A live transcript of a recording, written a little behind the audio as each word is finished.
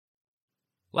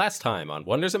Last time on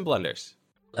Wonders and Blunders.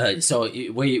 So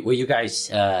where you guys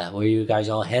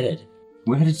all headed?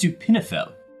 We're headed to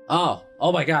Pinnefell. Oh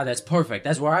my God, that's perfect.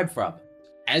 That's where I'm from.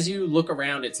 As you look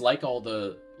around, it's like all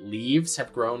the leaves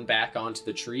have grown back onto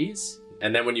the trees.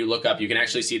 And then when you look up, you can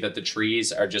actually see that the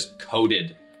trees are just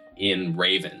coated in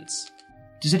ravens.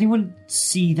 Does anyone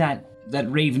see that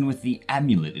raven with the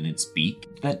amulet in its beak?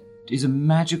 That is a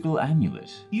magical amulet.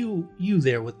 You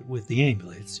there with the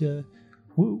amulets.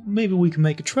 Maybe we can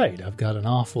make a trade. I've got an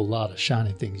awful lot of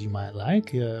shiny things you might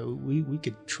like. We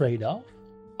could trade off.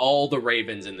 All the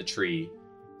ravens in the tree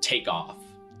take off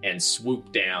and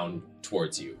swoop down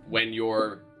towards you. When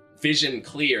your vision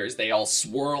clears, they all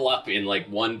swirl up in like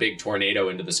one big tornado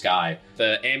into the sky.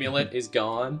 The amulet is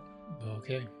gone.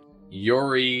 Okay.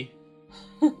 Yuri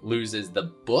loses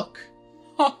the book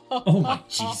Oh my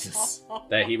Jesus.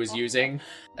 that he was using.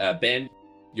 Ben,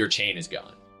 your chain is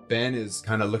gone. Ben is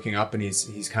kind of looking up, and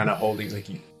he's kind of holding like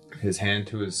his hand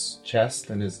to his chest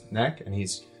and his neck, and you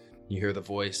hear the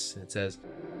voice. It says,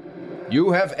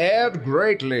 You have erred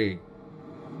greatly.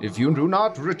 If you do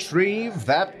not retrieve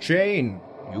that chain,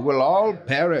 you will all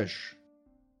perish.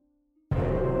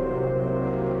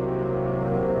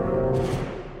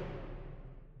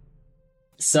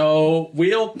 So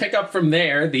we'll pick up from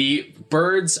there. The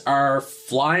birds are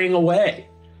flying away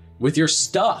with your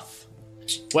stuff.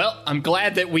 Well, I'm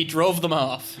glad that we drove them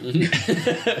off.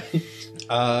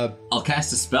 I'll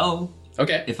cast a spell.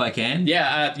 Okay. If I can.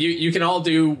 Yeah, you can all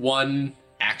do one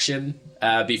action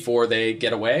before they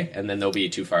get away, and then they'll be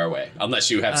too far away. Unless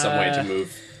you have some way to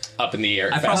move up in the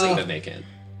air faster than they can.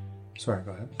 sorry,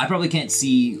 go ahead. I probably can't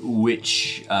see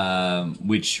which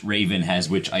raven has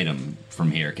which item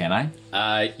from here, can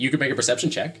I? You could make a perception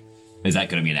check. Is that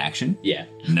going to be an action? Yeah.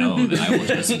 No, then I will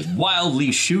just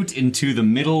wildly shoot into the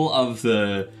middle of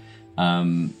the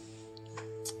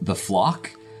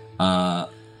flock,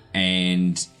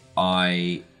 and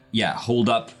I hold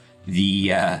up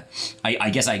the. I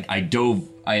guess I dove.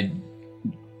 I had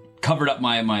covered up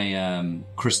my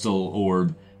crystal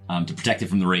orb to protect it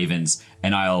from the ravens,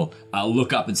 and I'll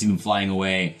look up and see them flying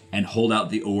away, and hold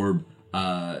out the orb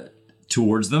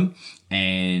towards them,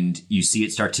 and you see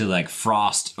it start to like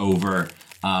frost over,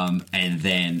 and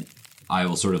then I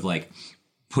will sort of like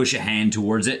push a hand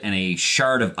towards it, and a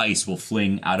shard of ice will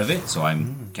fling out of it. So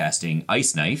I'm casting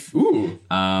Ice Knife. Ooh.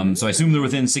 So I assume they're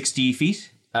within 60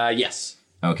 feet? Yes.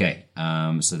 Okay.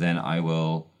 So then I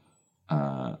will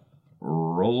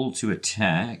roll to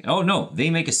attack. Oh, no. They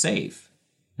make a save.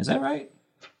 Is that right?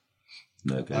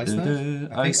 Ice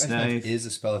Knife? Ice Knife is a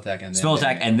spell attack and then spell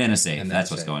attack and then a save. and then That's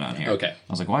a what's save. going on here. Okay.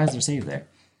 I was like, why is there a save there?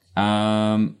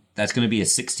 That's going to be a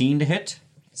 16 to hit.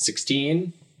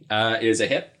 16 is a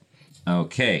hit.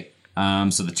 Okay.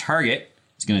 So the target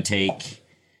is going to take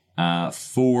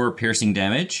 4 piercing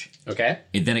damage. Okay.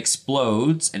 It then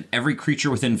explodes, and every creature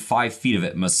within 5 feet of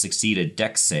it must succeed a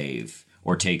dex save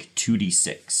or take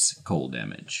 2d6 cold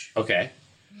damage. Okay.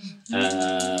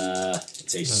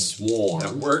 It's a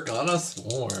swarm. Work on a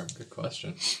swarm. Good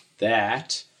question.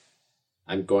 That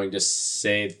I'm going to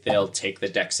say they'll take the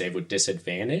dex save with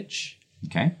disadvantage.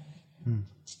 Okay.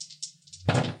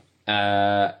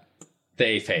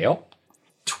 They fail.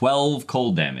 12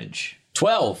 cold damage.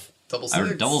 12. Double Or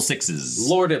six. double sixes.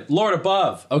 Lord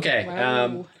above. Okay.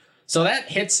 Wow. So that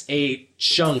hits a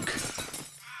chunk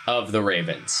of the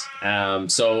ravens.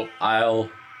 So I'll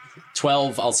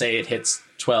say it hits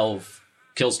 12,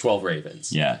 kills 12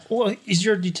 ravens. Yeah. Well, is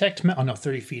your detect...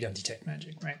 30 feet on detect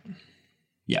magic, right?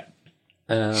 Yeah.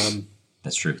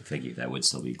 That's true. Thank you. That would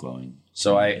still be glowing.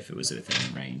 So if it was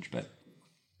within range, but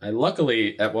I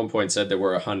luckily at one point said there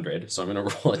were 100, so I'm going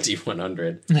to roll a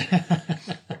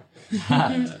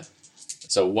d100.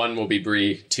 So 1 will be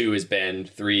Bree, 2 is Ben,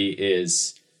 3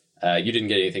 is... you didn't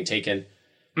get anything taken.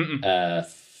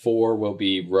 4 will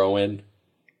be Rowan.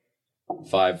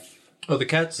 5... Oh, the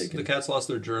cats lost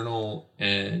their journal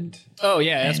and Oh,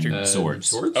 yeah, that's true.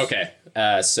 swords. Okay,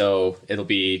 so it'll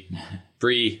be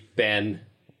Bree, Ben,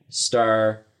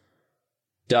 Star,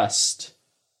 Dust.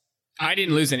 I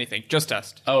didn't lose anything, just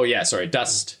dust. Oh, yeah, sorry.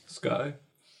 Dust,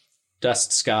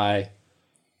 Sky,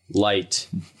 Light,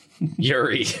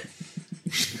 Yuri.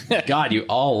 God, you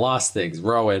all lost things.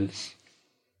 Rowan.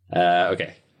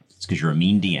 Okay. It's because you're a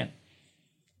mean DM.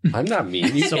 I'm not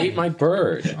mean. You ate my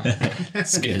bird.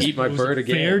 Eat my bird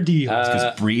again. Fair deal.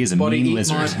 Because Bree is a mean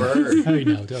lizard. my bird. I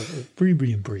know. Bree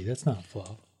and Bree. That's not a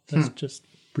flaw. That's just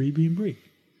Bree and Bree.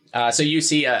 So you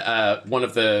see one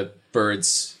of the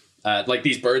birds, like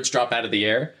these birds drop out of the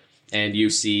air, and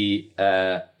you see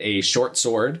a short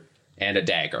sword and a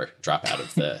dagger drop out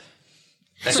of the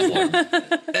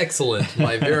Excellent.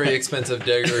 My very expensive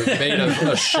dagger made of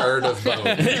a shard of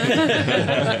bone.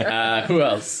 Who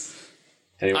else?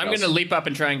 Anyone I'm else? going to leap up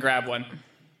and try and grab one.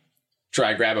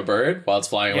 Try grab a bird while it's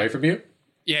flying away from you?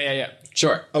 Yeah.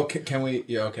 Sure. Okay, can we?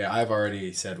 Yeah, okay. I've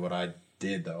already said what I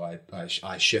did, though.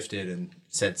 I shifted and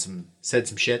said some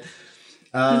shit.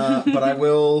 But I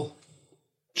will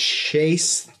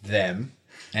chase them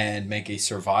and make a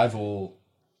survival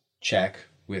check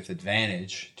with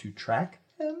advantage to track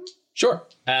them. Sure.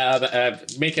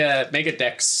 Make a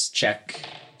dex check,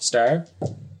 Star.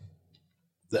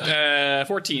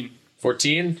 14.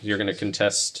 14. You're going to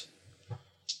contest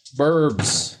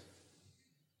Burbs.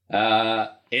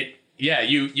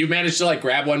 You managed to like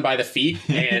grab one by the feet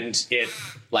and it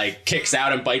like kicks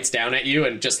out and bites down at you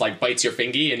and just like bites your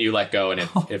fingy and you let go and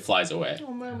it flies away.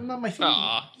 Oh, not my feet.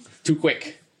 Aw. Too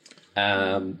quick.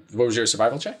 What was your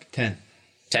survival check? 10.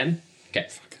 10? Okay.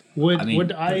 Would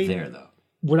they're I there though.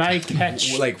 would I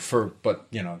catch Like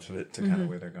but to kind of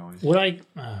where they're going.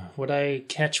 would I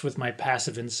catch with my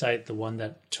passive insight the one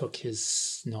that took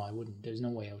his? No, I wouldn't. There's no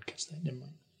way I would catch that. Never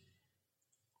mind.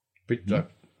 But you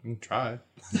can try.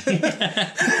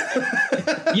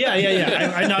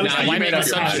 Yeah. I know. You made up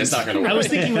your mind. It's not going to work. I was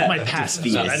thinking with my passive.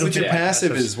 feet. I don't But your think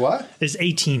passive is what? It's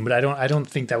 18, but I don't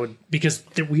think that would, because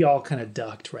we all kind of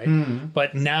ducked, right?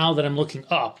 But now that I'm looking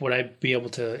up, would I be able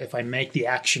to, if I make the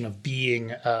action of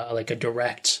being like a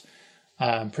direct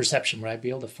perception, would I be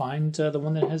able to find the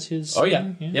one that has his? Oh,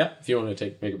 yeah. If you want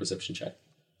to make a perception check.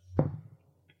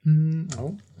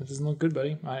 Oh, that doesn't look good,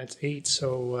 buddy. It's 8,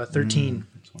 so 13.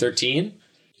 13?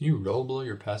 Can you roll below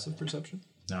your passive perception?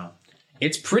 No.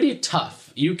 It's pretty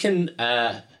tough. You can,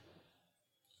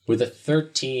 with a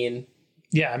 13...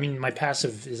 Yeah, I mean, my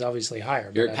passive is obviously higher.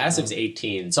 but Your I don't passive's know.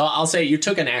 18. So I'll say you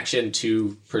took an action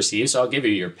to perceive, so I'll give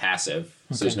you your passive.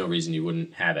 So there's no reason you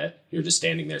wouldn't have it. You're just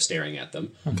standing there staring at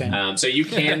them. Okay. So you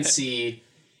can see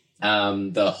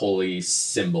the holy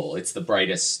symbol. It's the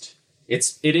brightest.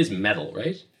 It is metal,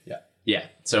 right? Yeah. Yeah.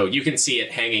 So you can see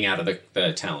it hanging out of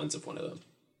the talons of one of them.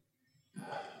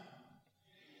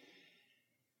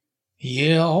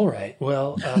 Yeah, all right.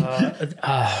 Well,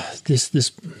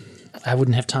 this I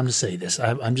wouldn't have time to say this.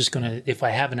 I'm just gonna, if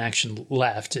I have an action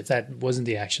left, if that wasn't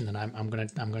the action, then I'm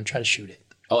gonna try to shoot it.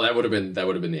 Oh, that would have been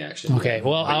the action. Okay.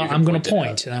 Well, But you can I'm gonna it out.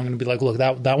 point, and I'm gonna be like, look,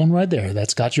 that one right there,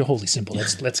 that's got your holy symbol.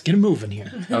 Let's get it moving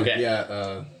here. Okay.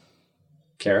 Yeah.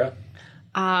 Kara.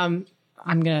 I'm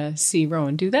gonna see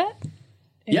Rowan do that.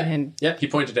 Yeah. And Yeah. He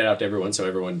pointed it out to everyone, so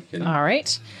everyone can. all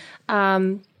right.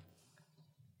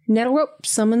 Nettle rope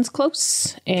summons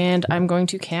close, and I'm going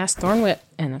to cast Thorn Whip,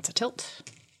 and that's a tilt.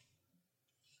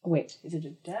 Oh, wait, is it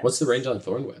a dex? What's the range on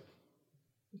Thorn Whip?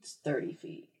 It's 30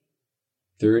 feet.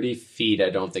 30 feet. I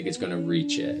don't think it's going to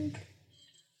reach it.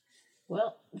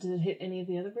 Well, did it hit any of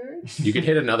the other birds? You could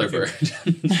hit another bird.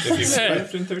 If you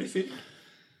moved in 30 feet?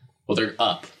 Well, they're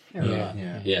up.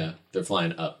 Yeah. Yeah, they're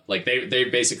flying up. Like they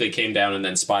basically came down and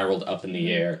then spiraled up in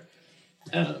the air.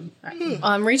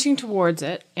 I'm reaching towards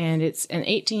it, and it's an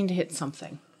 18 to hit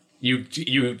something. You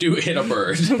do hit a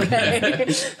bird.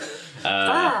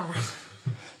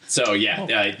 So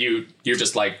yeah, you're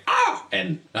just like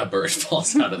and a bird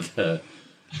falls out of the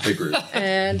group.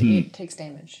 And it takes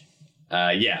damage.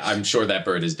 Yeah, I'm sure that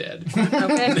bird is dead.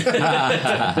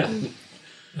 Okay.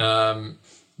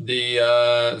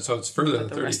 So it's further than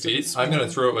 30 feet. I'm going to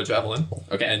throw a javelin.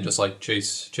 Okay. And just like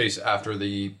chase after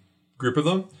the group of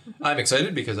them. I'm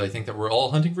excited because I think that we're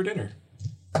all hunting for dinner.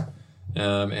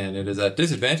 And it is at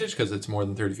disadvantage because it's more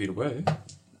than 30 feet away.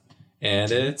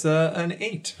 And it's an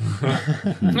 8.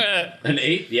 An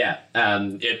 8, yeah.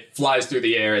 It flies through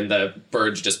the air and the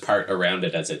birds just part around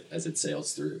it as it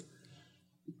sails through.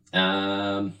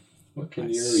 What can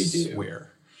Yuri do?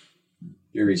 Swear.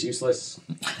 Yuri's useless.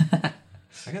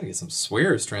 I gotta get some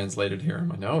swears translated here in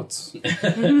my notes.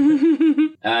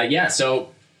 Yeah,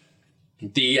 so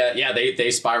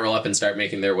they spiral up and start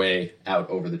making their way out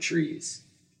over the trees.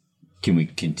 Can we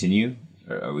continue?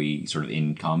 Or are we sort of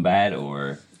in combat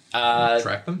or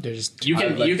Track them? They're just You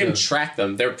can track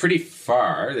them. They're pretty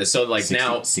far. So like 60,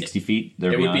 now 60 feet?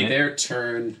 They're it would be beyond their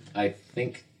turn. I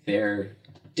think they're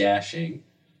dashing.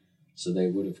 So they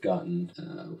would have gotten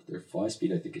their fly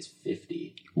speed I think is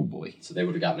 50. Oh boy. So they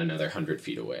would have gotten another 100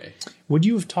 feet away. Would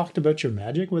you have talked about your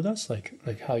magic with us,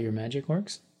 like how your magic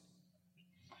works?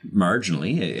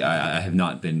 Marginally. I have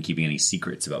not been keeping any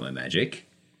secrets about my magic.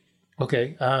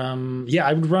 Okay. Yeah,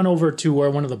 I would run over to where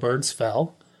one of the birds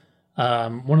fell.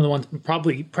 One of the ones,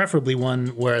 preferably one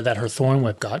where that her thorn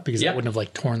whip got, because Yep. it wouldn't have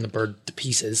like torn the bird to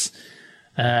pieces.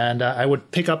 And I would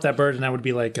pick up that bird and I would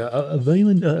be like,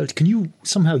 Valen, can you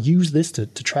somehow use this to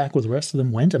track where the rest of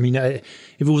them went? I mean, if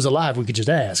it was alive, we could just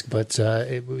ask. But,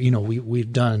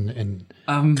 we've done and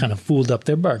kind of fooled up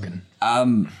their bargain.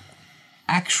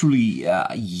 Actually,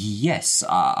 yes,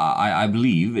 I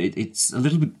believe it's a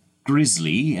little bit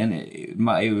grisly, and it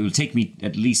will take me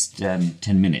at least 10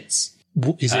 minutes.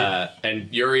 Is it?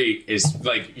 And Yuri is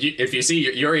like, if you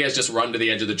see, Yuri has just run to the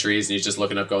edge of the trees and he's just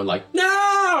looking up going like,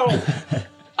 no!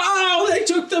 Oh, they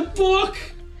took the book!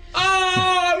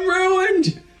 Oh, I'm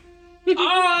ruined!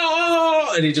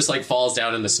 Oh! And he just like falls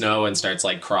down in the snow and starts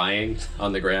like crying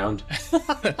on the ground. He's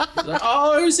like,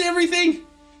 oh, it was everything!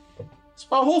 It's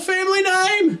my whole family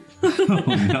name! Oh,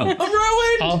 no. I'm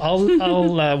ruined!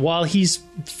 I'll while he's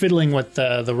fiddling with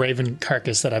the raven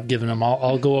carcass that I've given him,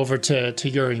 I'll go over to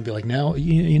Yuri and be like, now,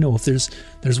 if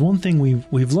there's one thing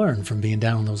we've learned from being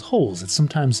down in those holes, it's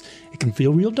sometimes it can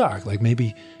feel real dark. Like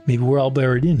maybe we're all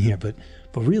buried in here, but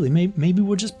really maybe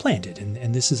we're just planted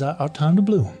and this is our time to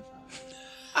bloom.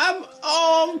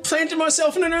 I'm planting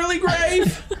myself in an early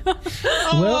grave.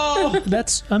 Well,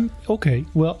 that's okay.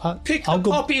 Well, I'll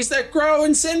go. Poppies that grow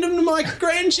and send them to my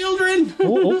grandchildren.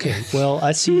 Oh, okay. Well,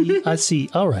 I see.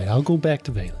 All right, I'll go back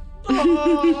to Valen.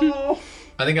 Oh.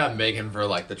 I think I'm making for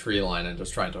like the tree line and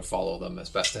just trying to follow them as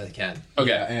best as I can.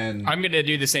 Okay. Yeah, and I'm going to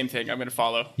do the same thing. I'm going to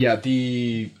follow. yeah,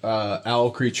 the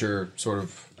owl creature sort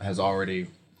of has already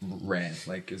ran,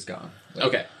 like is gone. Like,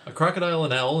 Okay. A crocodile,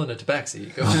 an owl, and a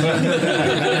tabaxi. Go.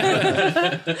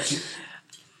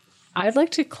 I'd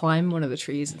like to climb one of the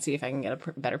trees and see if I can get a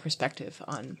better perspective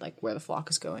on like where the flock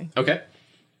is going. Okay.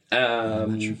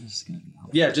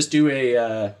 Yeah, just do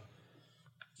a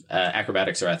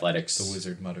acrobatics or athletics. The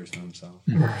wizard mutters to himself.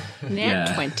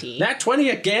 Nat 20. Nat 20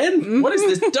 again? What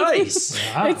is this dice?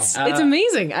 It's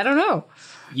amazing. I don't know.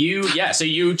 So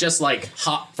you just like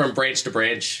hop from branch to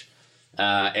branch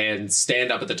and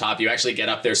stand up at the top. You actually get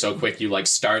up there so quick you like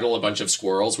startle a bunch of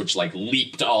squirrels, which like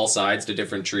leap to all sides to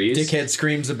different trees. Dickhead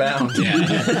screams abound.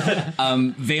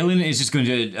 Valen is just going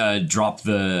to drop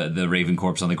the raven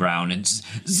corpse on the ground and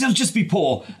just be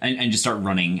Paul and just start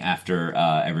running after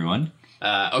everyone.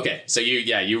 Okay, so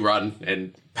you run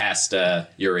and past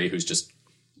Yuri, who's just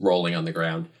rolling on the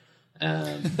ground.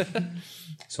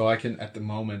 So I can, at the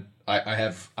moment, I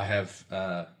have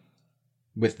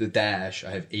with the dash,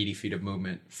 I have 80 feet of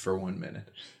movement for 1 minute.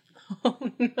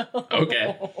 Oh no.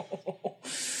 Okay.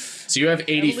 So you have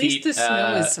 80 At feet. least the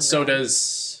snow is so around.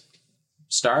 does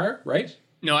Star, right?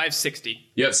 No, I have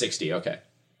 60. You have 60, okay.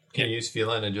 Can you use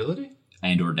feline agility?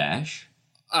 And or dash.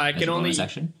 I as can a only. bonus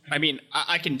action. I mean,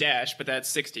 I can dash, but that's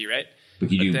 60, right? But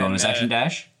can you do then, bonus action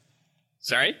dash?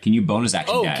 Sorry? Can you bonus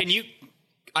action Oh, dash? can you?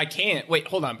 I can't. Wait,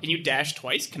 hold on. Can you dash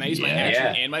twice? Can I use my Yeah. action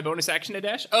Yeah. and my bonus action to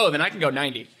dash? Oh, then I can go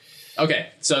 90. Okay,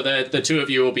 so the two of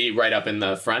you will be right up in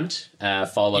the front,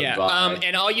 followed Yeah. by...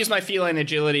 And I'll use my feline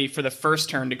agility for the first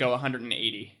turn to go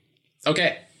 180.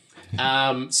 Okay.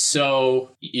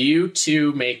 So you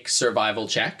two make survival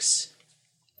checks.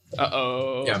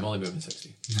 Uh-oh. Yeah, I'm only moving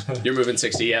 60. You're moving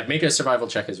 60, yeah. Make a survival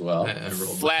check as well. I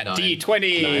rolled Flat 9.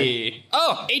 D20.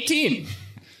 Oh, 18.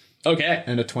 Okay.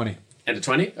 And a 20. And a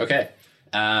 20? Okay.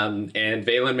 And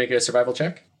Valen, make a survival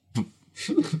check.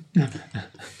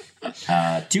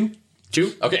 2.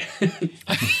 2? Okay.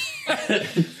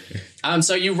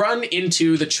 So you run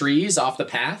into the trees off the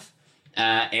path,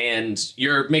 and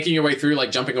you're making your way through,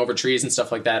 like jumping over trees and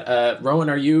stuff like that. Rowan,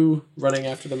 are you running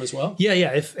after them as well?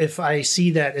 Yeah. If I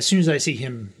see that, as soon as I see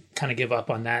him kind of give up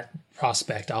on that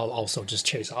prospect, I'll also just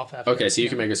chase off after. Okay, so you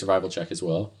can make a survival check as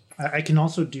well. I can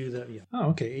also do the. Yeah. Oh,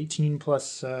 okay. 18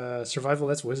 plus survival.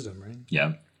 That's wisdom, right?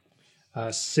 Yeah.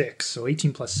 6. So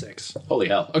 18 plus 6. Holy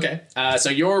hell. Okay. So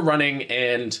you're running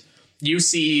and you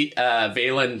see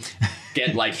Valen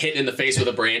get like hit in the face with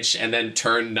a branch and then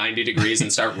turn 90 degrees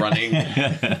and start running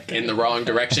in the wrong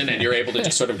direction. And you're able to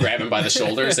just sort of grab him by the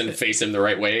shoulders and face him the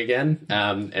right way again.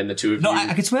 And the two of No, you...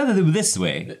 I could swear that they were this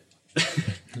way.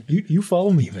 You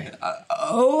follow me, man.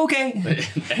 Oh, okay.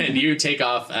 and you take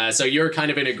off. So you're kind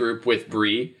of in a group with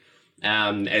Bree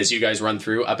as you guys run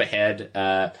through. Up ahead,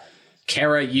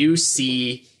 Kara, you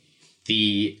see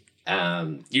the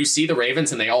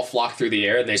ravens, and they all flock through the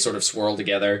air, and they sort of swirl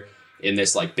together in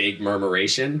this like big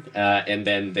murmuration, and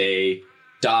then they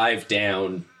dive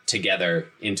down together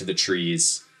into the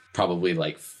trees, probably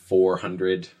like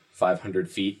 400, 500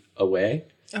 feet away.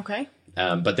 Okay.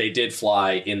 But they did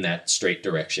fly in that straight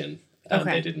direction.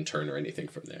 Okay. They didn't turn or anything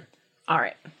from there. All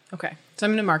right. Okay. So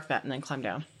I'm going to mark that and then climb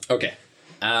down. Okay.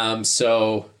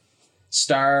 So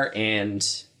Star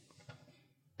and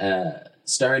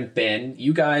Ben,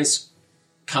 you guys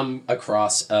come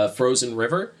across a frozen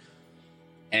river,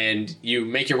 and you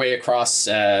make your way across.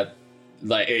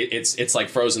 Like it's like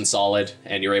frozen solid,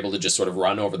 and you're able to just sort of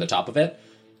run over the top of it.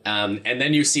 And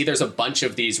then you see there's a bunch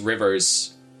of these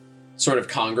rivers sort of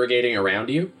congregating around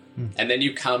you. And then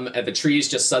you come, the trees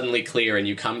just suddenly clear, and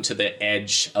you come to the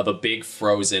edge of a big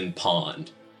frozen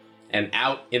pond. And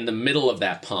out in the middle of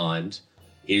that pond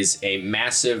is a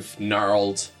massive,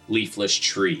 gnarled, leafless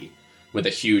tree with a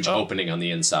huge opening on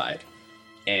the inside.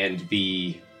 And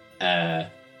the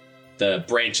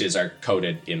branches are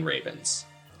coated in ravens.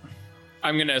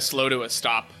 I'm going to slow to a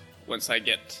stop once I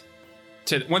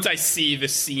see the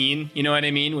scene, you know what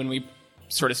I mean? When we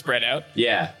sort of spread out.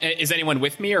 Yeah. Is anyone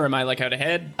with me, or am I like out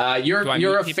ahead?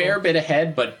 You're a fair bit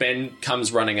ahead, but Ben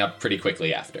comes running up pretty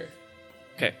quickly after.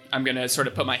 Okay, I'm gonna sort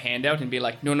of put my hand out and be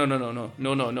like, no.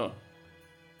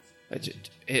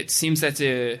 It seems that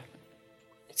the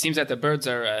birds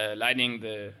are lining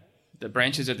the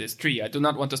branches of this tree. I do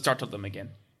not want to startle them again.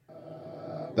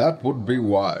 That would be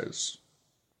wise.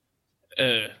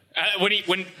 Does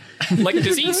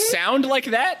he sound like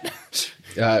that?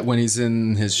 When he's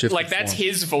in his shift, Like that's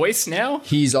his voice now?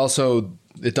 He's also.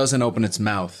 It doesn't open its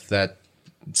mouth. That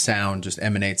sound just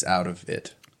emanates out of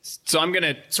it. So I'm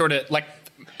gonna sort of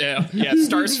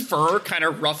Star's fur kind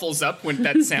of ruffles up when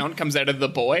that sound comes out of the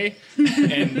boy,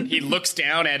 and he looks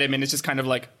down at him and it's just kind of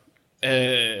like,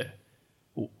 who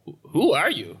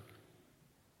are you?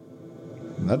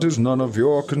 That is none of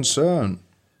your concern.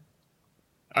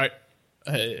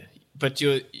 But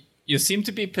you seem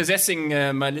to be possessing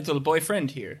my little boyfriend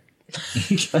here.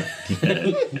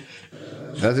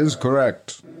 That is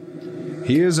correct.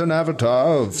 He is an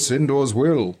avatar of Sindor's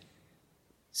will.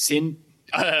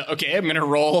 Okay, I'm gonna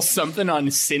roll something on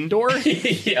Sindor.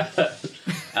 Yeah.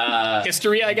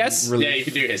 History, I guess. Yeah, you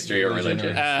can do history or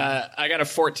religion. I got a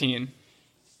 14.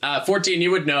 14,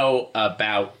 you would know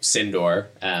about Sindor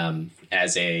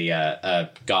as a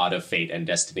god of fate and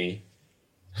destiny.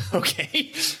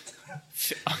 Okay.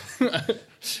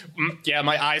 Yeah,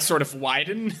 my eyes sort of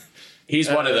widen. He's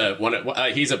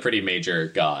he's a pretty major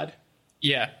god.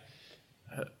 Yeah.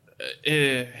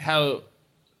 How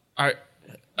are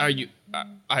you?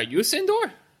 Are you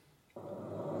Sindor?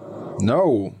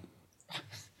 No.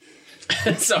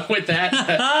 So with that,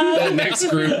 the next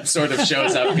group sort of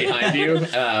shows up behind you.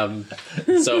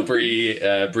 So Bree,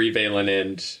 Valen,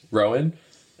 and Rowan.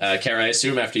 Kara, I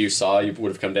assume after you saw, you would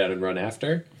have come down and run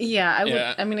after. Yeah, I would.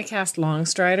 Yeah. I'm going to cast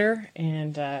Longstrider,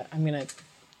 and I'm going to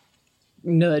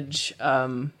nudge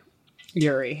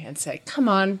Yuri and say, "Come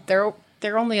on, they're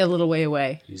only a little way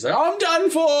away. He's like, I'm done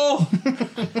for.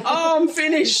 I'm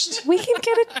finished. We can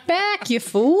get it back, you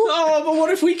fool." Oh, but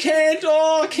what if we can't?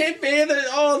 Oh, I can't bear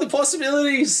the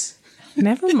possibilities.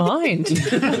 Never mind.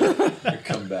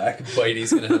 Come back.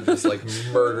 Bitey's gonna have just like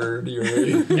murdered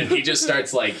Yuri. And he just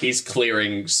starts he's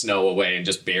clearing snow away and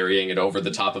just burying it over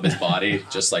the top of his body,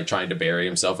 just like trying to bury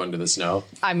himself under the snow.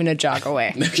 I'm going to jog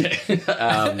away. Okay.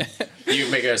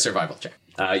 You make a survival check.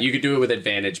 You could do it with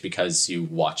advantage because you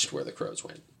watched where the crows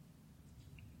went.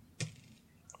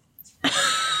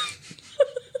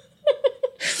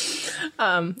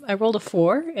 I rolled a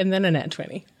 4 and then a nat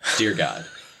 20. Dear God.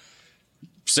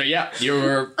 So yeah,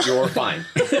 you're fine.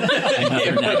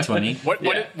 Another nat 20. What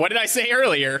did I say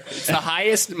earlier? It's the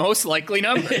highest, most likely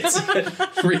number. It's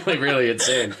really, really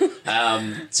insane.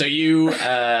 So you,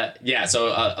 so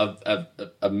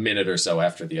a minute or so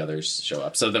after the others show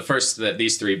up. So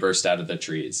these three burst out of the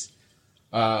trees.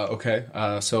 Okay.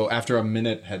 So after a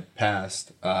minute had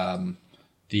passed,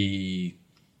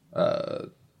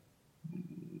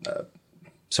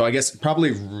 so I guess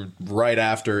probably right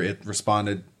after it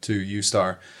responded to you,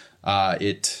 Star,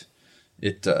 you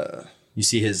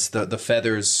see the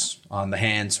feathers on the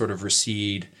hand sort of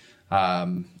recede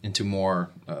into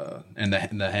more, and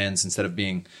the hands, instead of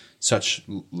being such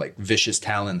like vicious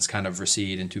talons, kind of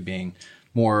recede into being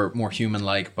more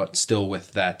human-like, but still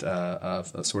with that a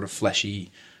sort of fleshy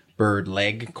bird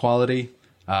leg quality,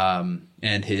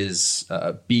 and his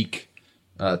beak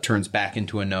turns back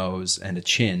into a nose and a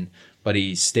chin. But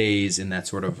he stays in that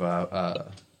sort of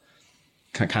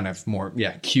kind of more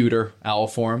cuter owl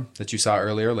form that you saw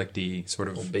earlier, like the sort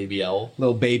of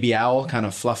little baby owl, kind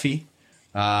of fluffy.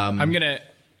 I'm gonna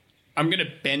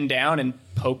bend down and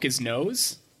poke his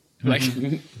nose, like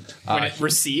when it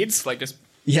recedes, like just.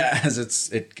 Yeah,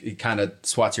 as it kind of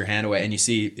swats your hand away, and you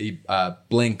see he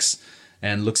blinks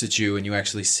and looks at you, and you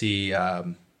actually see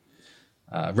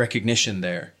recognition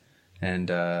there, and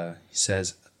he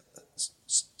says,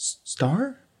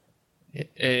 "Star?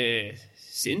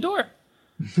 Sindor?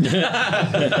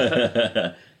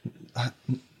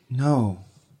 No.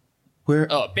 Where?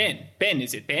 Oh, Ben. Ben,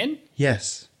 is it Ben?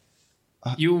 Yes.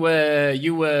 You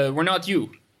were not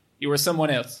you. You were someone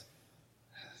else.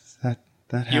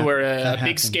 You were a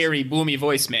big, scary, boomy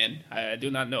voice man. I do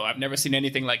not know. I've never seen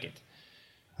anything like it.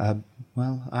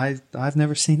 Well, I've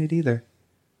never seen it either.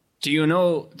 Do you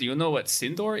know what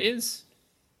Sindor is?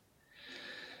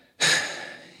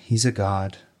 He's a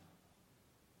god.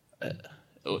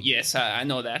 Oh, yes, I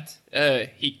know that.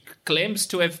 He claims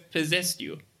to have possessed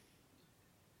you.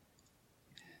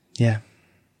 Yeah.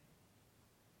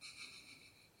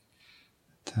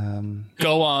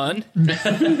 Go on.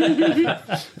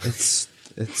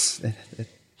 It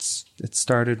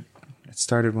started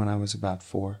when I was about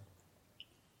 4.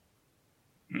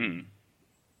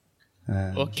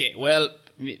 Okay, well,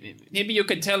 maybe you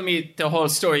could tell me the whole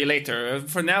story later.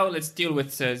 For now, let's deal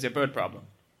with the bird problem.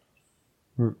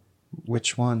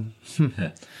 Which one?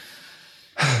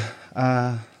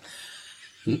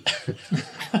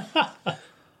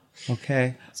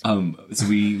 Okay. So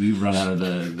we run out of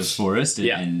the forest,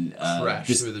 and Crash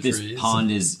through the this trees.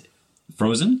 pond is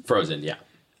frozen. Frozen, yeah.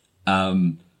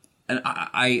 And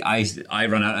I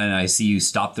run out and I see you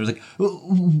stop. There's like,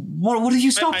 what did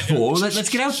you stop for? Let's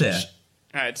get out there.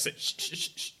 I'd say,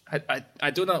 shh.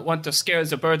 I do not want to scare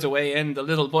the birds away, and the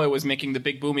little boy was making the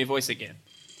big boomy voice again.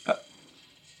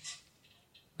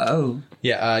 Oh.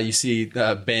 Yeah, you see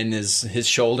Ben his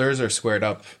shoulders are squared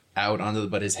up out onto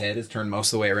but his head is turned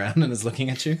most of the way around and is looking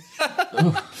at you.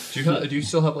 Do you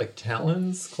still have like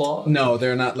talons, claws? No,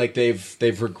 they're not. Like they've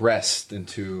regressed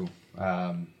into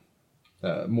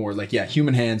more like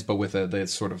human hands, but with the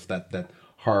sort of that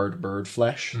hard bird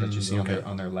flesh that you see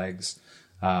on their legs.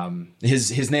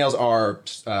 His nails are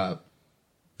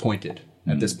pointed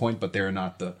at this point, but they're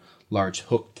not the large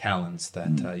hooked talons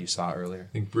that you saw earlier.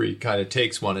 I think Bree kind of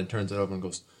takes one and turns it over and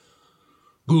goes,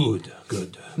 good.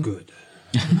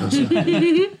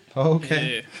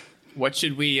 Okay. What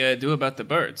should we do about the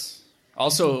birds?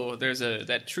 Also,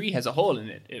 that tree has a hole in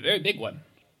it, a very big one.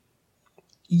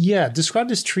 Yeah, describe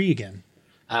this tree again.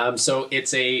 So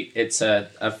it's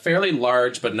a fairly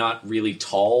large but not really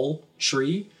tall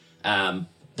tree,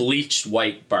 bleached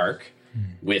white bark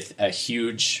with a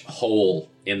huge hole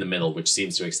in the middle, which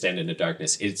seems to extend into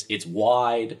darkness. It's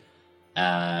wide.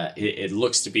 It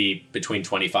looks to be between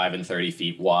 25 and 30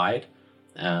 feet wide,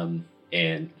 and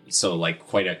so like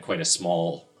quite a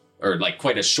small, or like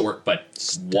quite a short but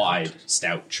wide,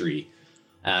 stout tree.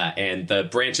 And the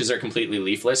branches are completely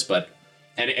leafless, but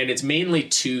and it's mainly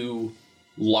 2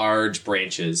 large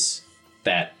branches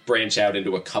that branch out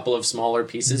into a couple of smaller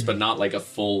pieces, but not like a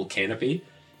full canopy.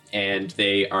 And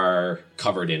they are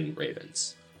covered in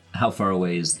ravens. How far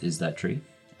away is that tree?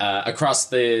 Across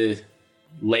the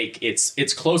lake,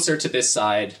 it's closer to this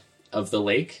side of the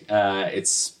lake.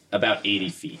 It's about 80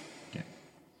 feet.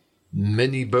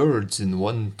 Many birds in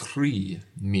one tree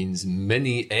means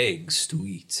many eggs to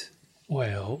eat.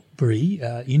 Well, Bree,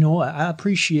 I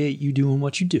appreciate you doing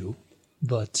what you do,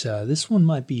 but this one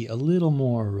might be a little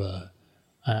more.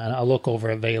 And I'll look over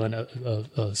at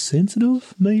Valen,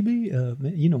 sensitive, maybe.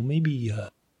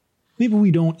 Maybe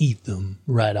we don't eat them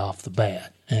right off the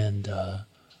bat. And I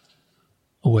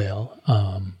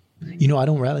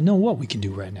don't really know what we can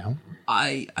do right now.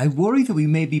 I worry that we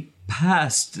may be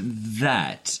past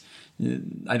that.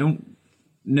 I don't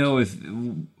know if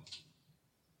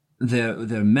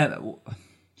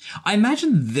I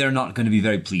imagine they're not going to be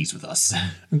very pleased with us.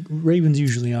 Ravens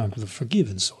usually aren't the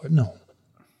forgiving sort, no.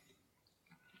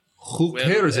 Who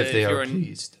cares if they are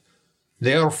pleased?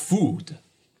 They are food.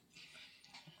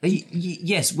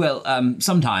 Yes, well,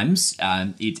 sometimes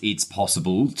it's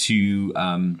possible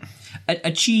to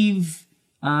achieve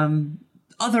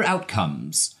other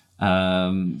outcomes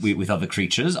with other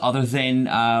creatures other than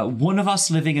one of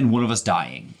us living and one of us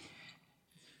dying.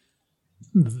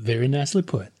 Very nicely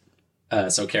put.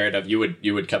 So, Caradov,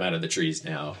 you would come out of the trees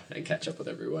now and catch up with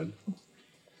everyone.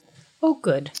 Oh,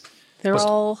 good. They're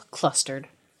all clustered.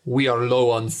 We are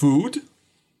low on food.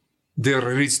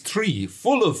 There is tree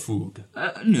full of food.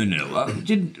 No.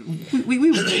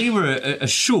 We were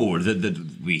assured that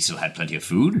we still had plenty of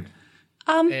food.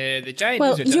 The giant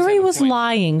Well, lizard does Yuri have a was point.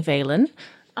 lying, Valen.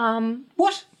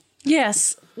 What?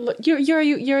 Yes,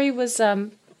 Yuri was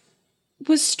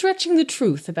stretching the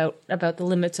truth about the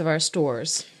limits of our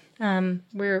stores.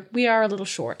 We are a little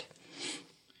short.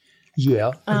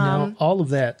 Yeah, and now all of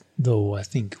that, though, I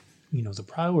think, the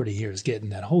priority here is getting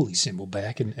that holy symbol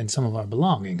back and some of our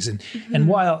belongings. And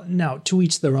while, now, to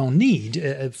each their own need,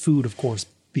 food, of course,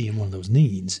 being one of those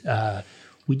needs,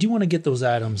 we do want to get those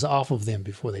items off of them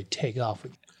before they take off.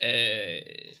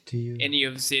 Any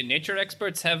of the nature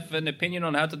experts have an opinion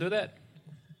on how to do that?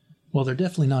 Well, they're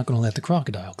definitely not going to let the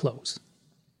crocodile close.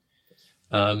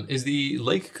 Is the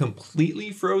lake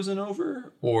completely frozen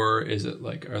over, or is it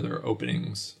like, are there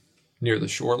openings near the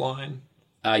shoreline?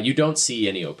 You don't see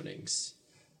any openings.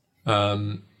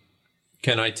 Can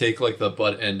I take like the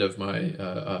butt end of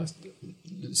my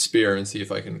spear and see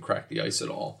if I can crack the ice at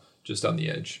all, just on the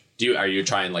edge? Are you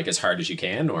trying like as hard as you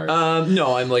can, or?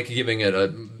 No, I'm like giving it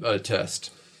a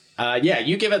test. Yeah,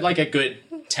 you give it like a good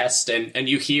test, and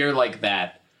you hear like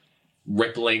that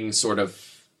rippling sort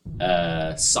of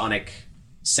sonic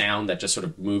sound that just sort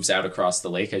of moves out across the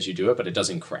lake as you do it, but it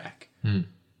doesn't crack.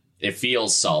 It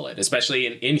feels solid, especially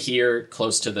in here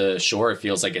close to the shore. It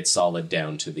feels like it's solid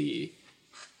down to the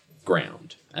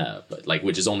ground, but like,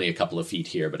 which is only a couple of feet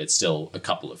here, but it's still a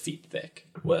couple of feet thick.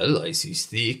 Well, ice is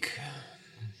thick.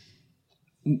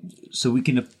 So we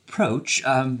can approach,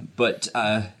 but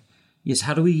yes,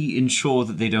 how do we ensure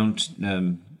that they don't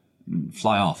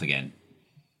fly off again?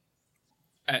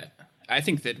 I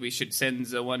think that we should send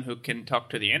the one who can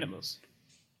talk to the animals.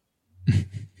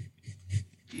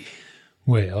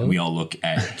 Well, We all look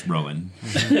at Rowan.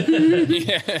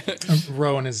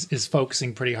 Rowan is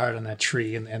focusing pretty hard on that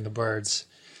tree and the birds.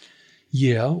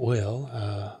 Yeah,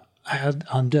 well,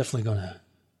 I'm definitely going to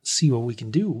see what we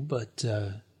can do, but,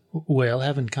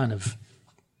 having kind of...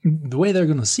 The way they're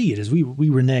going to see it is we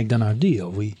reneged on our deal.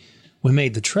 We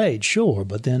made the trade, sure,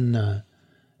 but then,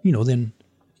 then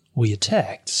we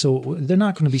attacked. So they're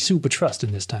not going to be super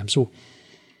trusting this time. So,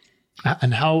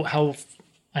 and how...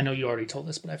 I know you already told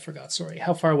us, but I forgot. Sorry.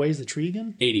 How far away is the tree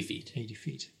again? 80 feet. 80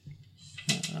 feet.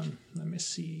 Let me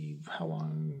see how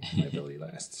long my ability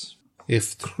lasts.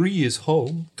 If tree is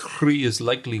home, tree is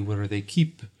likely where they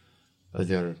keep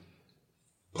their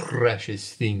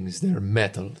precious things, their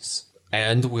metals,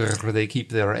 and where they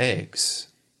keep their eggs.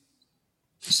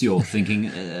 So you're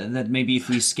thinking that maybe if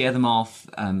we scare them off,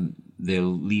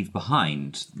 they'll leave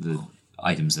behind the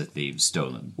items that they've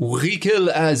stolen. We kill,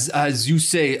 as you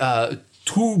say,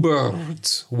 2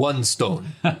 birds, 1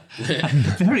 stone.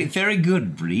 Very, very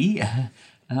good, Bree.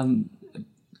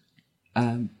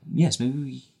 Yes, maybe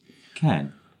we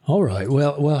can. All right.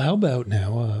 Well. How about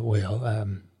now?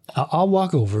 I'll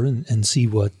walk over and see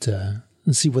what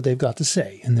they've got to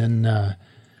say, and then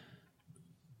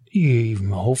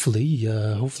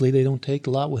hopefully they don't take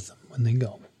a lot with them when they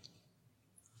go.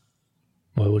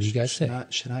 What would you guys say?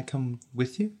 Should I come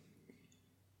with you?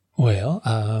 Well,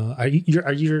 are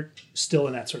you still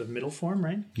in that sort of middle form,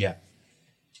 right? Yeah.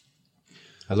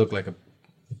 I look like a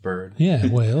bird. Yeah.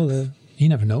 Well, you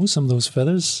never know. Some of those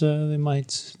feathers, they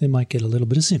might get a little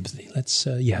bit of sympathy. Let's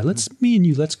me and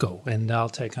you, let's go, and I'll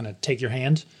take your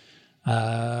hand,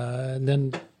 and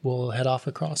then we'll head off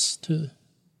across to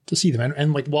see them.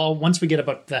 And like, once we get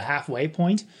about the halfway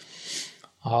point,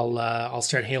 I'll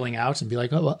start hailing out and be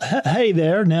like, oh, hey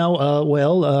there.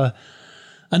 Now,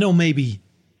 I know maybe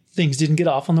things didn't get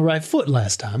off on the right foot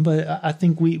last time, but I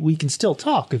think we can still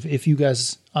talk if you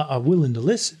guys are willing to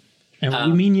listen.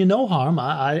 And we mean you no harm.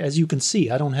 I, as you can see,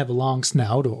 I don't have a long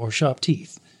snout or sharp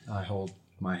teeth. I hold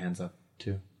my hands up,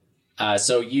 too. Across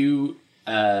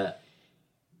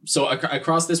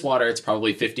this water, it's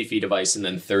probably 50 feet of ice and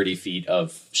then 30 feet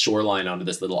of shoreline onto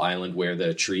this little island where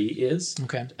the tree is.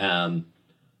 Okay.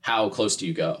 How close do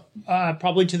you go?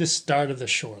 Probably to the start of the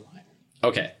shoreline.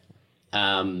 Okay.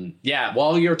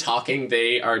 While you're talking,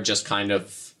 they are just kind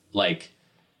of like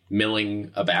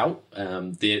milling about.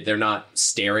 They're not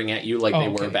staring at you like they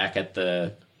were back at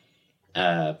the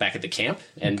camp.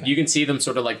 And you can see them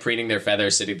sort of like preening their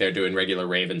feathers, sitting there doing regular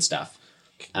raven stuff.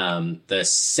 The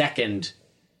second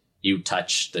you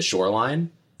touch the shoreline,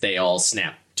 they all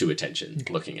snap to attention,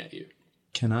 looking at you.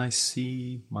 Can I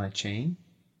see my chain?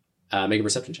 Make a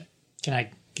perception check. Can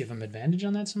I give them advantage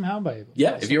on that somehow?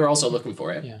 If you're also looking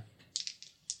for it. Yeah.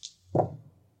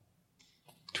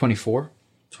 24.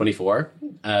 24.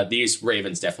 These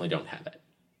ravens definitely don't have it.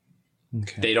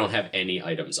 Okay. They don't have any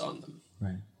items on them.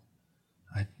 Right.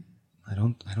 I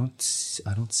don't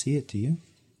see it. Do you?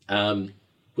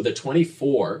 With a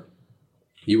 24,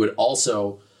 you would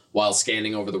also, while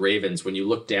scanning over the ravens, when you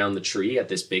look down the tree at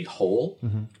this big hole,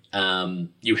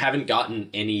 you haven't gotten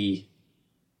any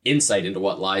insight into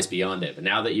what lies beyond it. But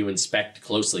now that you inspect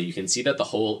closely, you can see that the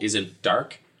hole isn't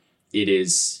dark. It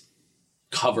is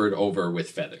covered over with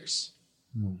feathers.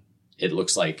 It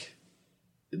looks like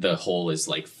the hole is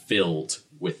like filled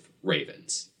with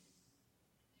ravens.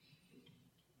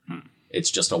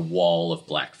 It's just a wall of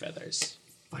black feathers.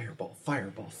 Fireball,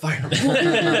 fireball,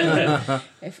 fireball.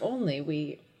 If only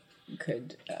we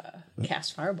could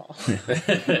cast fireball.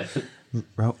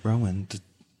 Rowan,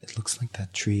 it looks like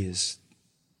that tree is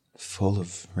full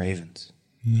of ravens.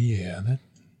 Yeah.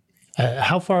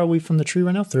 How far are we from the tree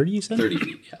right now? 30, you said? 30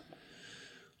 feet, yeah.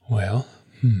 Well,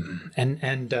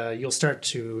 And you'll start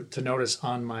to notice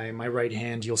on my right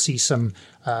hand, you'll see some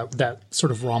that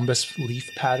sort of rhombus leaf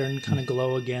pattern kind of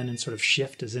glow again and sort of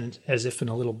shift as if in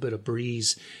a little bit of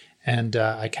breeze. And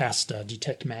I cast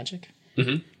Detect Magic.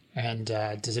 Mm-hmm. And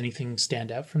does anything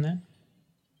stand out from that?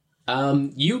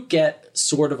 You get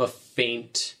sort of a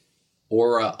faint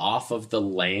aura off of the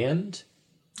land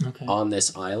on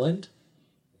this island.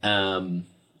 And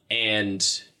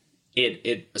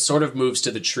it sort of moves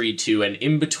to the tree too, and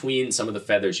in between some of the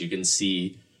feathers you can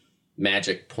see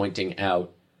magic pointing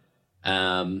out.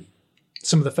 Some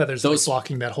of the feathers like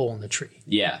blocking that hole in the tree.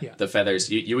 Yeah. The feathers.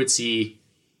 You would see,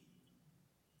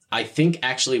 I think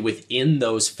actually within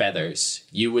those feathers,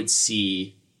 you would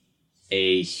see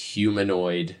a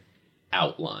humanoid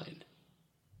outline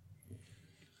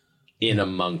in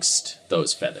amongst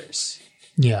those feathers.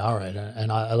 Yeah, all right.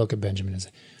 And I look at Benjamin and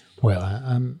say, well,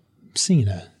 I'm seeing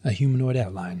a humanoid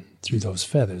outline through those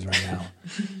feathers right now.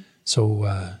 So,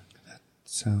 that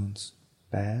sounds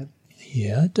bad.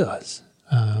 Yeah, it does.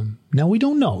 Now we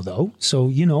don't know though,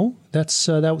 so that's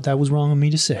that was wrong of me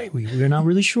to say. We're not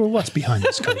really sure what's behind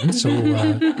this curtain, so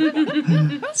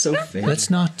so fair. Let's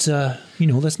not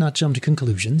jump to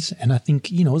conclusions. And I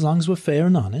think as long as we're fair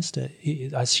and honest,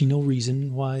 I see no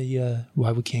reason why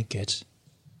we can't get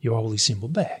your holy symbol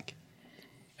back.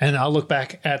 And I'll look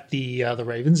back at the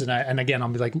ravens, and again I'll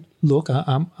be like, look,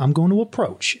 I'm going to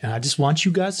approach, and I just want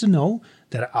you guys to know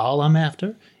that all I'm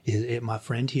after is my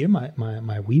friend here,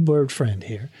 my wee bird friend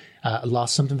here,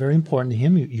 lost something very important to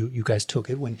him. You guys took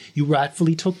it when you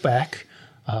rightfully took back,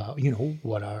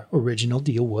 what our original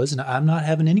deal was, and I'm not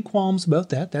having any qualms about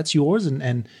that. That's yours,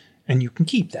 and you can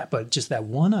keep that. But just that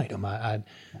one item,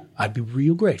 I'd be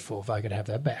real grateful if I could have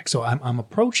that back. So I'm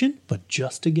approaching, but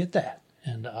just to get that.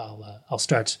 And I'll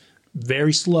start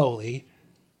very slowly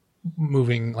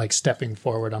moving, like stepping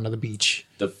forward onto the beach.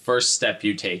 The first step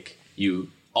you take,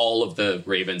 all of the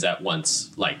ravens at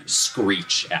once like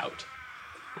screech out.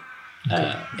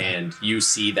 And you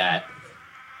see that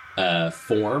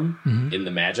form in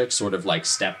the magic sort of like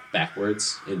step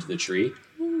backwards into the tree.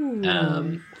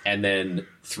 And then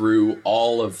through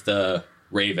all of the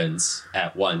ravens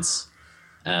at once,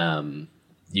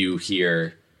 you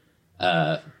hear...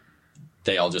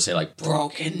 they all just say, like,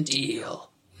 broken deal.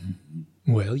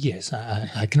 Well, yes,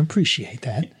 I can appreciate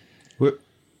that.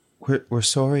 We're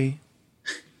sorry.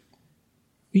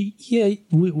 Yeah,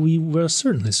 we were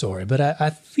certainly sorry, but I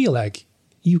feel like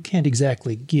you can't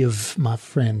exactly give my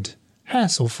friend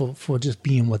hassle for just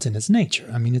being what's in its nature.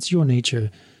 I mean, it's your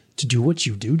nature to do what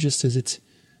you do, just as it's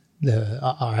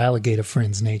our alligator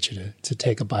friend's nature to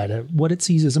take a bite of what it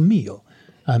sees as a meal.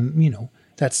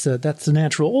 That's the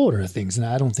natural order of things, and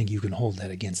I don't think you can hold that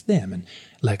against them. And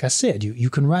like I said, you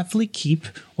can rightfully keep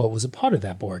what was a part of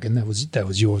that bargain that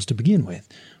was yours to begin with.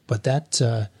 But that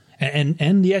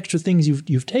and the extra things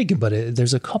you've taken, but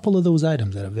there's a couple of those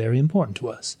items that are very important to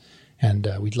us, and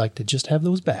we'd like to just have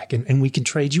those back, and we can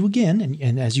trade you again.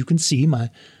 And as you can see,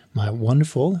 my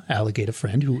wonderful alligator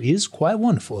friend, who is quite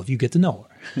wonderful if you get to know her.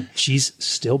 She's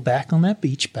still back on that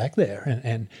beach back there,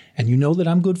 and you know that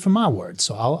I'm good for my word,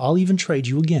 so I'll even trade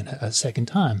you again a second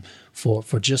time for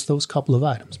just those couple of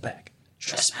items back.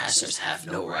 Trespassers have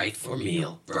no right for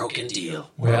meal. Broken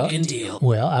deal. Well, Broken deal.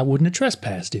 Well, I wouldn't have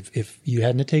trespassed if you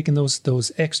hadn't have taken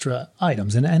those extra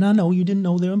items, and I know you didn't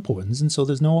know their importance, and so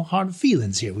there's no hard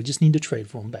feelings here. We just need to trade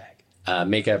for them back.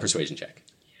 Make a persuasion check.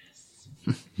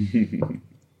 Yes.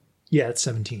 Yeah, it's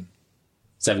 17.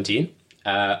 17?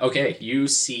 Okay, you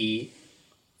see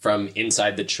from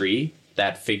inside the tree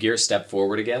that figure step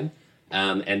forward again.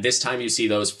 And this time you see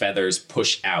those feathers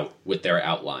push out with their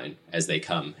outline as they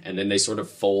come. And then they sort of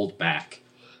fold back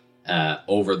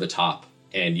over the top.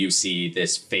 And you see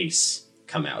this face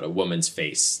come out, a woman's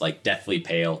face, like deathly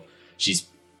pale. She's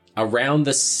around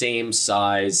the same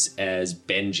size as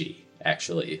Benji,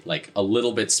 actually. Like a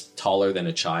little bit taller than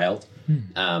a child.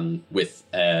 With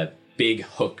a big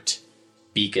hooked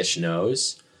beakish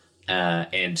nose,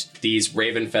 and these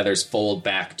raven feathers fold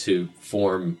back to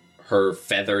form her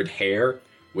feathered hair,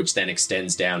 which then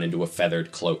extends down into a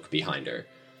feathered cloak behind her.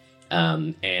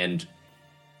 And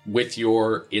with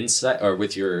your insight or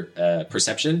with your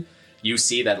perception, you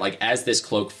see that like as this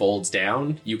cloak folds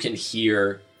down, you can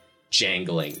hear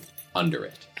jangling under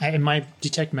it. And my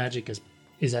detect magic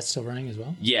is that still running as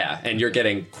well? Yeah, and you're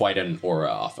getting quite an aura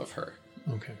off of her.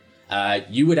 Okay.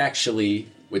 You would actually,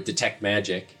 with Detect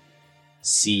Magic,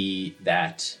 see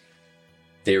that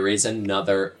there is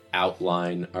another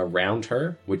outline around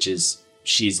her, which is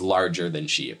she's larger than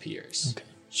she appears. Okay.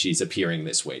 She's appearing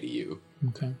this way to you.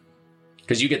 Okay.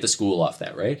 Because you get the school off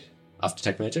that, right? Off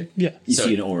detect magic? Yeah. You So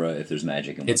see an aura if there's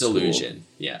magic. In it's one school. illusion.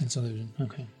 Yeah. It's illusion.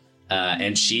 Okay.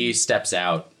 And she steps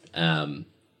out, and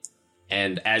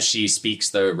as she speaks,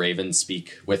 the ravens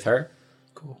speak with her.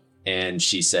 Cool. And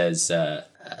she says,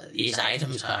 These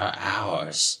items are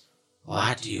ours.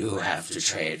 What do you have to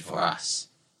trade for us?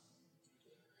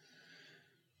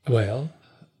 Well,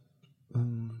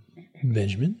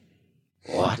 Benjamin,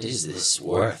 What is this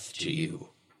worth to you?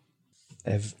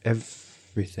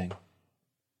 Everything.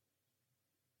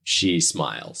 she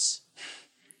smiles.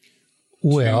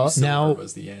 well, Silver now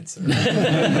was the answer.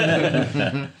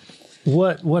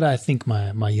 what I think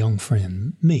my young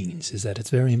friend means is that it's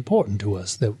very important to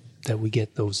us that we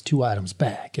get those 2 items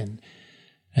back, and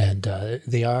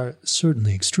they are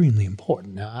certainly extremely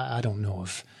important. Now, I don't know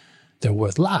if they're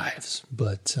worth lives,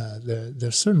 but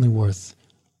they're certainly worth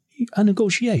a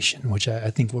negotiation, which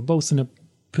I think we're both in a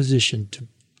position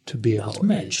to be able to No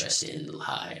match. interest in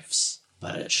lives,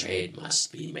 but a trade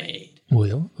must be made.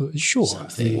 Well, sure.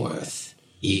 Something worth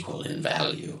equal in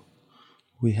value,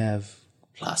 We have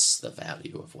plus the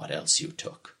value of what else you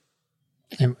took.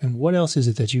 And what else is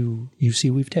it that you see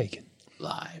we've taken?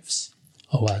 Lives.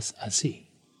 Oh, I see.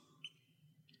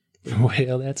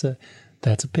 Well, that's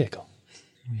a pickle.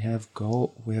 we have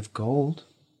gold. We have gold.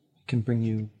 We can bring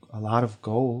you a lot of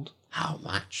gold. How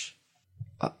much?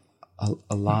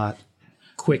 A lot.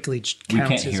 Quickly We counts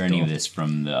can't his hear any of gold. this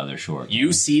from the other shore.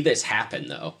 You see this happen,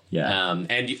 though. Yeah.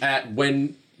 And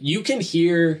when you can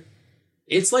hear,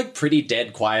 it's like pretty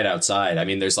dead quiet outside. I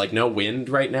mean, there's like no wind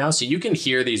right now, so you can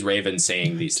hear these ravens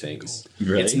saying these things.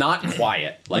 Really? It's not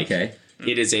quiet. Like, Okay.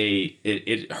 it is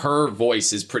her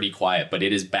voice is pretty quiet, but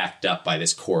it is backed up by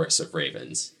this chorus of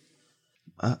ravens.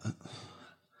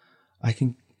 I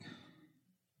can.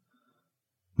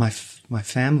 My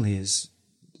family is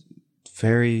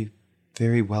very,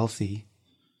 very wealthy.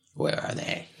 Where are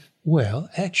they? Well,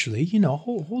 actually,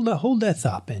 hold that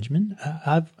thought, Benjamin.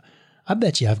 I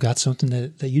bet you I've got something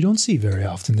that you don't see very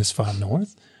often this far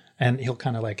north. And he'll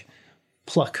kind of like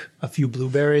pluck a few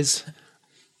blueberries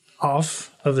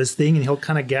off of his thing, and he'll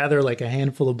kind of gather like a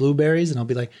handful of blueberries, and I'll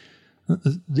be like,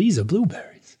 "These are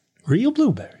blueberries, real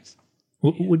blueberries.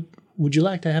 Would you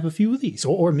like to have a few of these,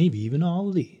 or maybe even all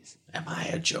of these?" Am I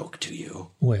a joke to you?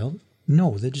 Well,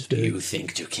 no, they're just Do very you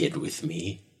think to kid with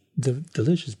me? the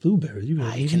delicious blueberries. You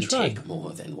haven't I even can tried take them.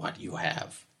 more than what you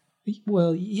have.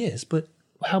 Well, yes, but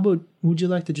how about, would you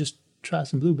like to just try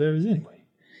some blueberries anyway?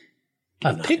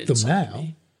 I've not picked them insult now.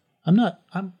 me.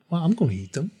 I'm going to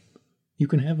eat them. You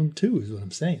can have them too, is what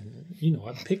I'm saying.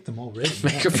 I've picked them already.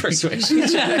 Make a persuasion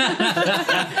check.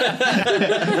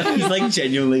 He's like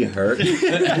genuinely hurt.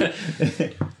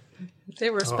 They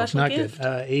were a Oh, special not gift.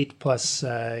 good. 8 plus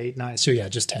 8, 9. So yeah,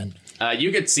 just 10.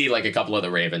 You could see like a couple of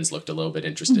the ravens looked a little bit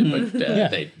interested, but Yeah.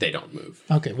 they don't move.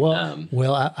 Okay,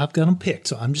 well, I've got them picked,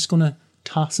 so I'm just going to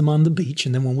toss them on the beach,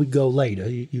 and then when we go later,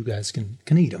 you guys can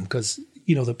eat them because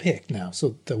they're picked now,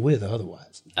 so they're with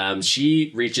otherwise.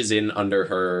 She reaches in under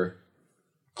her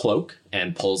cloak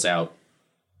and pulls out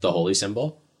the holy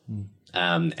symbol.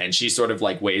 And she sort of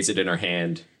like weighs it in her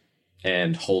hand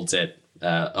and holds it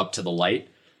up to the light.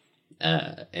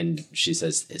 And she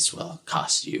says, This will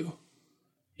cost you.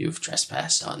 You've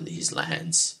trespassed on these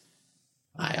lands.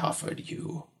 I offered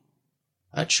you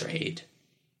a trade.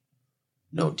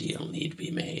 No deal need be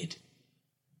made.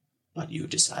 But you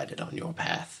decided on your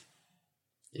path.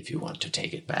 If you want to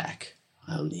take it back,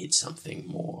 I'll need something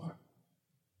more.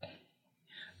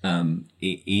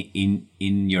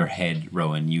 In your head,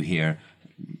 Rowan, you hear,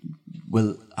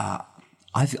 well,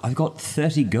 I've got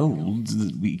 30 gold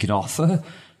that we could offer.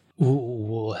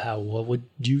 Well, what would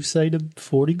you say to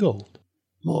 40 gold?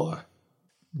 More.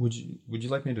 Would you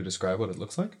like me to describe what it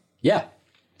looks like? yeah,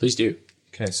 please do.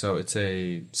 Okay, so it's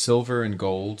a silver and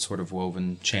gold sort of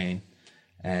woven chain,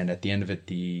 and at the end of it,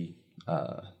 the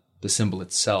symbol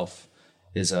itself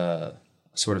is a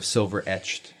sort of silver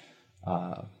etched.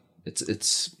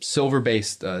 It's silver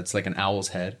based. It's like an owl's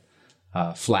head,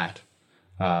 flat,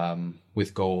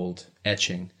 with gold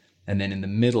etching, and then in the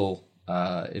middle,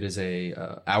 it is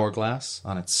a hourglass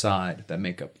on its side that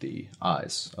make up the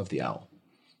eyes of the owl,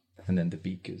 and then the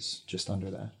beak is just under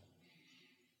that.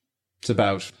 It's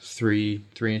about 3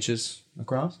 inches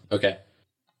across. Okay.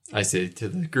 I say to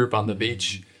the group on the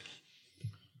beach,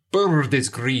 bird is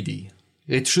greedy.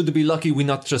 It should be lucky we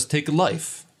not just take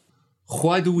life.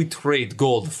 Why do we trade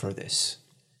gold for this?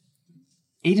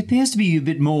 It appears to be a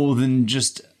bit more than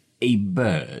just a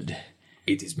bird.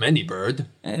 It is many bird.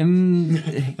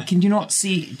 Can you not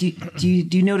see? Do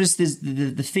you notice this,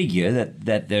 the figure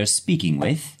that they're speaking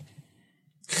with?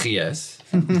 Yes.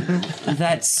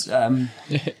 That's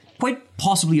quite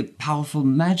possibly a powerful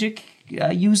magic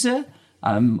user,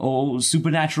 or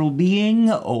supernatural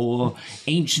being, or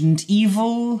ancient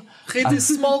evil. It is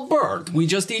small bird. We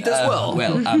just eat as well.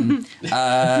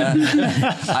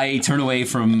 I turn away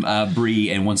from Bree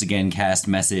and once again cast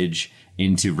message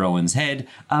into Rowan's head.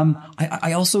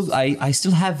 I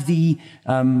still have the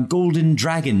golden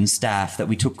dragon staff that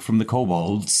we took from the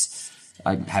kobolds.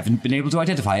 I haven't been able to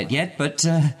identify it yet, but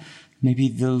maybe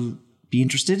they'll be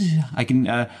interested. I can.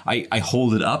 I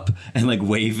hold it up and like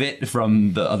wave it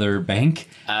from the other bank.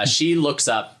 She looks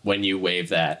up when you wave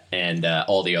that, and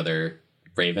all the other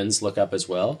ravens look up as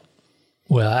well.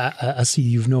 Well, I see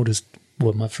you've noticed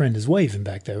what my friend is waving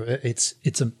back there.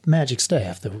 It's a magic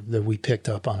staff that we picked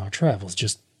up on our travels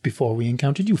just before we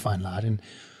encountered you, Fine Lad. And,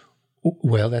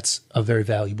 well, that's a very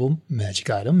valuable magic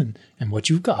item. And what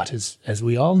you've got, is, as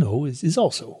we all know, is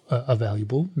also a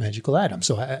valuable magical item.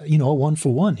 So, a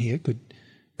 1-for-1 here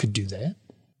could do that.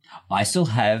 I still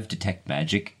have detect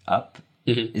magic up.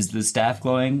 Mm-hmm. Is the staff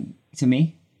glowing to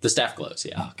me? The staff glows,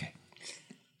 yeah. Oh, okay.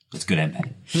 That's good and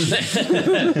bad.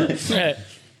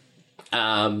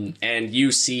 And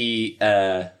you see,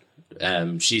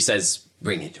 she says,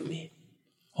 "Bring it to me."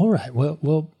 All right.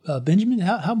 Well, Benjamin,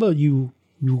 how about you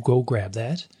go grab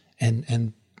that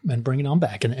and bring it on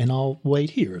back, and I'll wait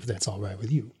here if that's all right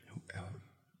with you.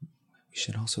 We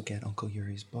should also get Uncle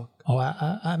Yuri's book. Oh,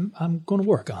 I'm going to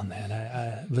work on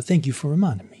that. But thank you for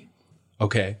reminding me.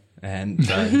 Okay. And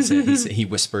he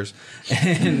whispers,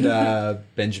 and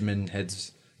Benjamin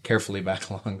heads carefully back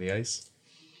along the ice.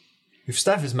 If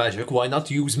staff is magic, why not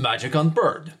use magic on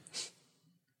bird?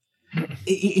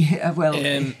 Well,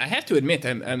 I have to admit,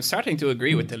 I'm starting to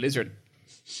agree with the lizard.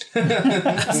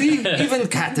 See, even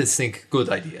cats think good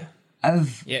idea.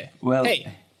 Yeah. Well, hey,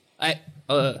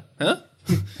 huh?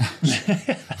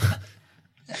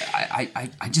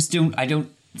 I just don't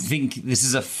think this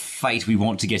is a fight we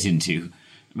want to get into.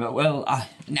 Well,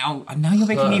 now you're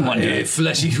making me wonder. A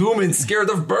fleshy human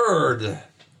scared of bird.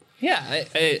 Yeah,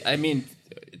 I mean,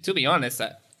 to be honest,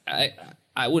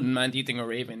 I wouldn't mind eating a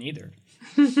raven either.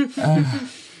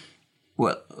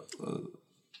 Well,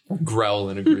 growl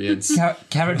in agreement.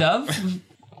 Cara Dove?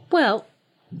 Well,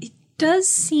 it does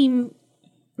seem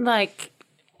like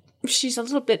she's a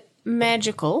little bit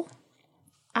magical.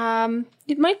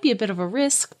 It might be a bit of a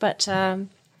risk, but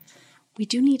we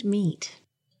do need meat.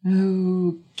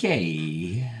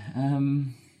 Okay.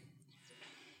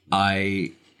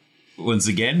 I once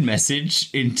again message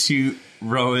into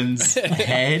Rowan's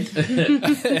head.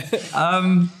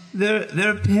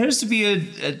 There appears to be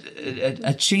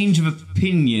a change of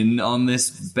opinion on this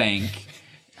bank.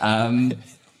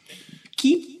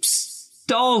 Keep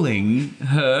stalling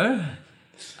her.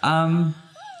 I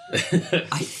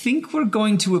think we're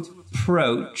going to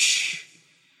approach.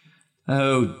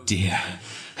 Oh dear.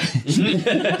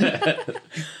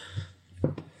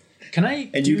 Can I?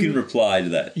 And you can reply to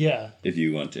that. Yeah. If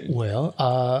you want to. Well,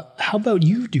 how about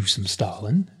you do some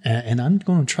stalling, and I'm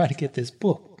going to try to get this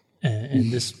book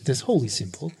and this holy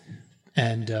symbol,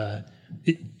 and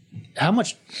how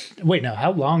much? Wait, now,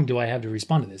 how long do I have to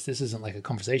respond to this? This isn't like a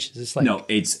conversation. It's like No,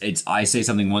 it's. I say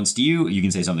something once to you. You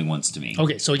can say something once to me.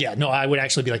 Okay, so yeah, no, I would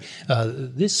actually be like,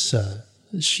 this.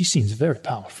 She seems very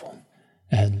powerful,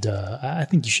 and I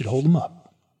think you should hold them up.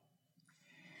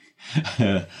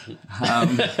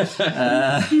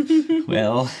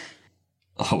 Well,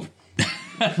 oh.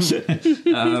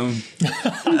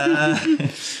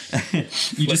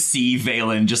 You just see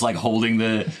Valen just like holding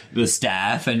the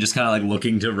staff and just kind of like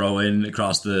looking to Rowan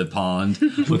across the pond,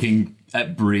 looking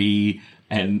at Bree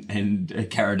and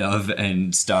Cara Dove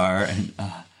and Star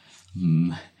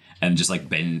and just like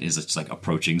Ben is just like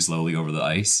approaching slowly over the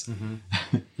ice.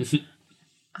 Mm-hmm.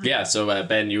 Yeah, so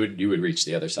Ben, you would reach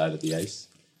the other side of the ice.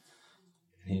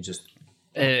 And he just...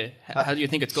 how do you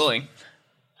think it's going?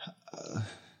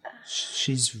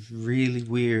 She's really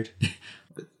weird.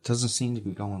 It doesn't seem to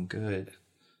be going good.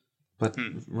 But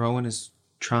Rowan is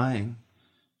trying.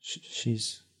 She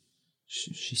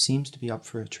seems to be up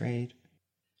for a trade.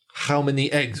 How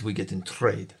many eggs we get in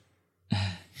trade?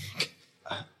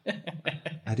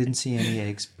 I didn't see any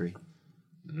eggs, Bree.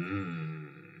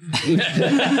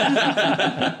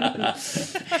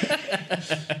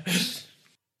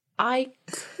 I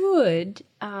could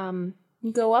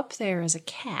go up there as a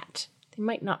cat. They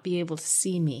might not be able to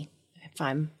see me if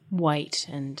I'm white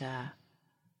and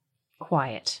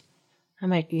quiet. I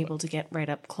might be able to get right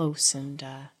up close and...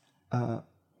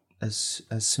 As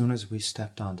soon as we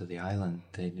stepped onto the island,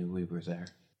 they knew we were there.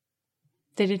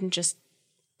 They didn't just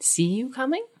see you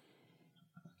coming?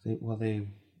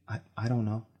 I don't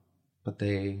know. But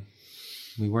we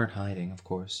weren't hiding, of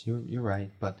course. You're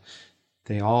right, but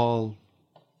they all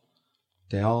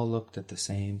They all looked at the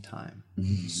same time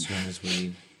as soon as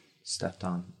we stepped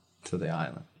on to the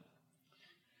island.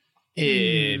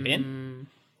 Ben,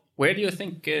 where do you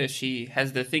think she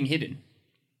has the thing hidden?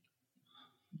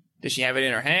 Does she have it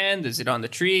in her hand? Is it on the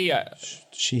tree?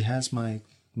 She has my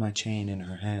chain in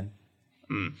her hand.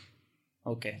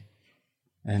 Okay.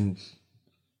 And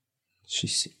you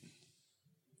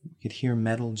could hear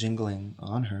metal jingling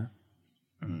on her.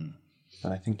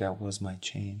 But I think that was my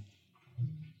chain.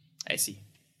 I see.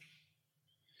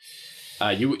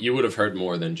 You would have heard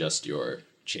more than just your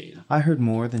chain. I heard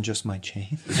more than just my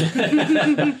chain.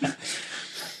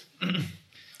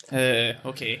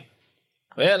 Okay.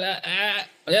 Well,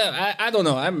 I don't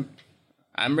know.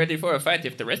 I'm ready for a fight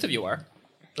if the rest of you are.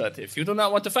 But if you do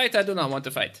not want to fight, I do not want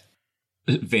to fight.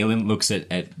 Valen looks at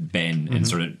Ben and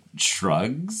sort of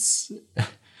shrugs.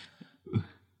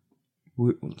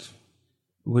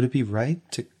 Would it be right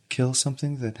to kill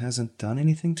something that hasn't done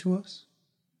anything to us?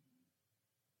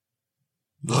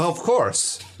 Of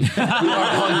course. You are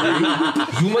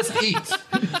hungry. You must eat.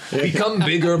 Become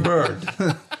bigger bird.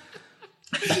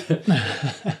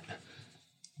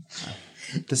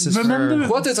 This is her...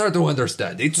 What is hard to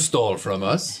understand? It stole from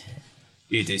us.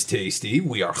 It is tasty.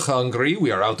 We are hungry.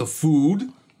 We are out of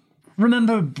food.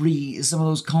 Remember, Bree, some of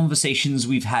those conversations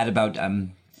we've had about,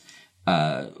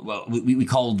 well, we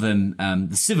called them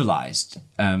the civilized,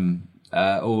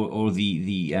 or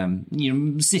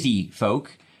the city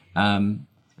folk.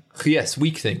 Yes,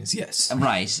 weak things, yes.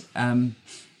 Right.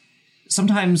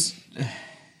 Sometimes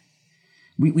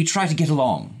we try to get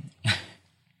along.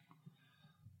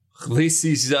 This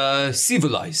is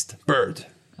civilized bird.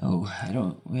 Oh, I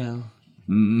don't. Well,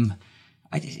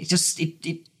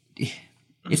 it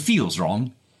feels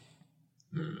wrong.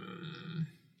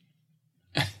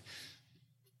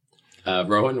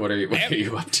 Rowan, what are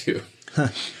you up to?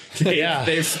 Yeah.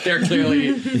 They're clearly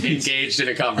engaged in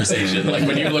a conversation. Like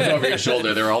when you look over your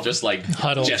shoulder, they're all just like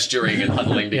Huddled. gesturing and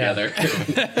huddling together.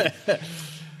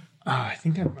 I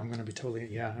think I'm going to be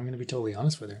totally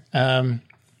honest with her.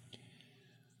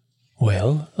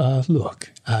 Well,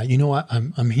 look, you know,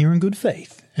 I'm here in good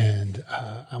faith, and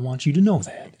I want you to know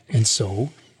that. And so,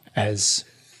 as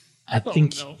I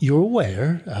think you're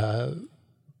aware,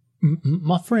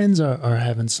 my friends are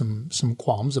having some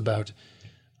qualms about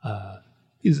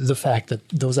the fact that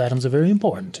those items are very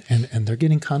important, and they're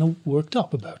getting kind of worked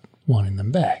up about wanting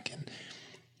them back. And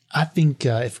I think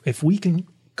if we can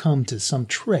come to some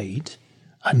trade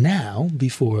now,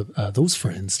 before those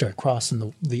friends start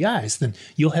crossing the ice, then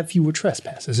you'll have fewer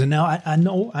trespasses. And now I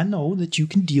know that you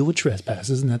can deal with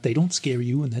trespasses and that they don't scare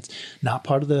you, and that's not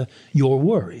part of your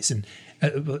worries. And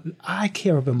but I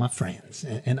care about my friends,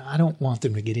 and I don't want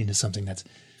them to get into something that's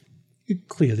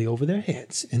clearly over their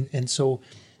heads. And so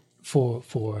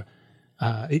for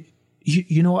that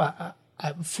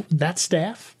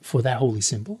staff, for that holy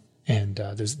symbol, and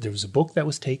there was a book that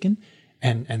was taken,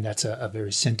 and that's a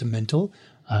very sentimental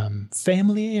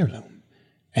family heirloom.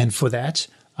 And for that,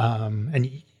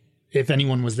 and if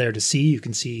anyone was there to see, you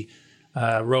can see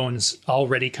Rowan's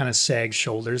already kind of sagged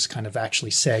shoulders kind of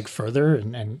actually sag further,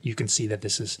 and you can see that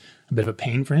this is a bit of a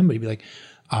pain for him, but he'd be like,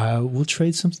 I will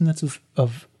trade something that's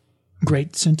of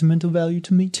great sentimental value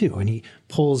to me too. And he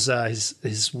pulls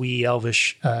his wee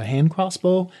elvish hand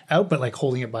crossbow out, but like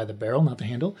holding it by the barrel, not the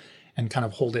handle, and kind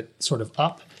of hold it sort of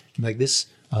up, and like this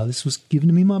was given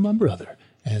to me by my brother.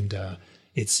 And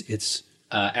it's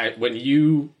when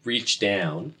you reach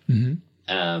down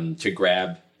to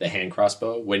grab the hand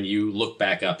crossbow, when you look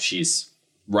back up, she's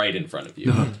right in front of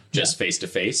you, just face to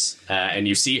face. And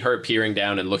you see her peering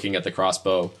down and looking at the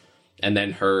crossbow, and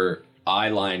then her eye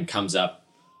line comes up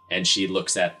and she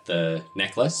looks at the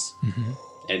necklace,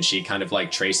 and she kind of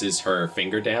like traces her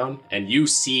finger down, and you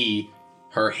see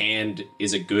her hand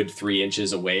is a good 3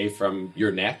 inches away from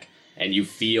your neck, and you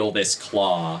feel this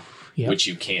claw, which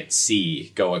you can't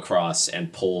see, go across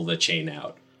and pull the chain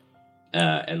out.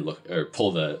 And look, or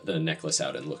pull the necklace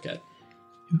out and look at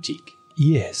Teak.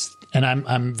 Yes, and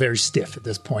I'm very stiff at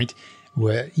this point.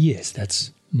 Where yes,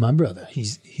 that's my brother.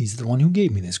 He's the one who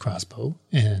gave me this crossbow,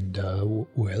 and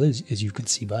well, as you can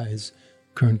see by his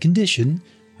current condition,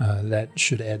 that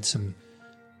should add some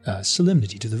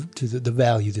solemnity to the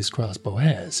value this crossbow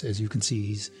has. As you can see,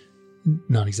 he's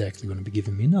not exactly going to be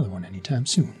giving me another one anytime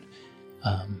soon.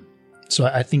 So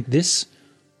I think this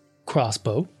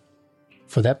crossbow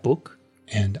for that book,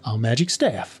 and our magic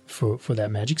staff for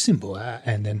that magic symbol,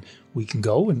 and then we can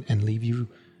go and leave you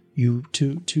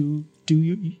to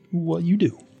do what you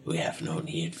do. We have no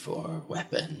need for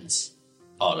weapons.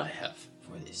 All I have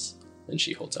for this. And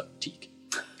she holds up Teak.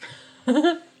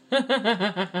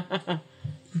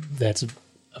 That's a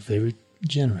very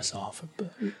generous offer,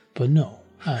 but no,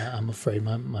 I'm afraid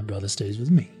my brother stays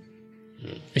with me.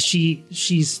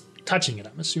 She's touching it,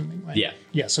 I'm assuming, right? Yeah.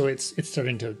 Yeah, so it's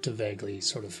starting to vaguely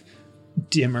sort of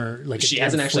dimmer. Like She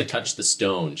hasn't actually touched the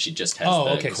stone. She just has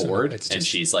the cord, so and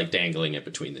she's like dangling it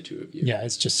between the two of you. Yeah,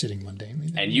 it's just sitting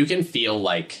mundanely there. And you can feel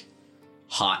like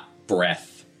hot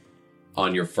breath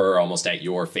on your fur almost at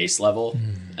your face level,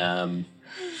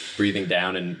 breathing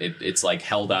down, and it's like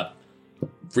held up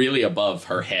really above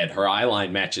her head. Her eye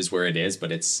line matches where it is,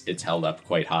 but it's held up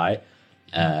quite high.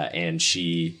 And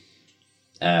she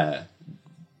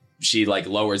like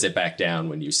lowers it back down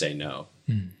when you say no.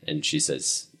 And she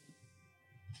says,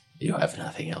 "You have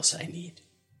nothing else I need."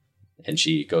 And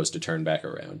she goes to turn back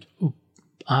around.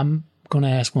 I'm going to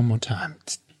ask one more time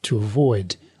to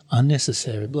avoid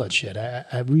unnecessary bloodshed.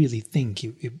 I really think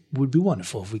it would be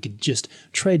wonderful if we could just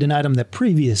trade an item that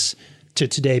previous to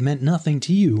today meant nothing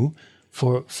to you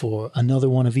for another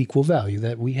one of equal value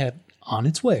that we have on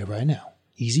its way right now.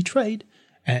 Easy trade.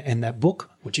 And that book,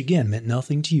 which again meant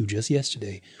nothing to you just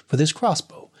yesterday, for this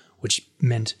crossbow, which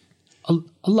meant a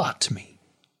lot to me.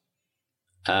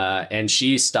 And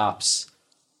she stops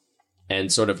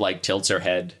and sort of like tilts her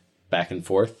head back and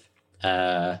forth.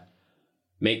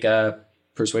 Make a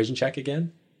persuasion check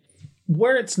again.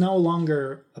 Where it's no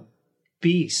longer a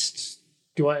beast,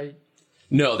 do I...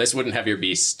 No, this wouldn't have your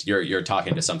beast. You're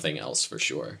talking to something else for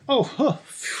sure.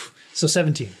 So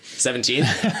 17. 17.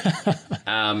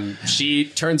 She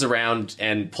turns around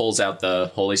and pulls out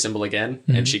the holy symbol again,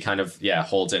 and she kind of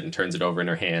holds it and turns it over in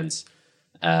her hands.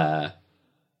 What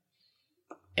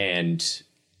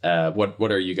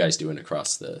are you guys doing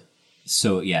across the?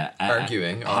 So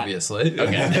Arguing, obviously.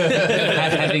 Okay.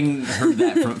 Having heard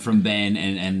that from Ben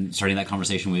and starting that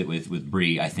conversation with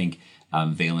Bree, I think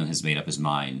Valen has made up his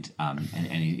mind, and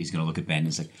he's going to look at Ben and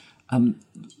he's like,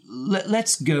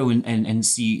 let's go and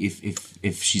see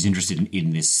if she's interested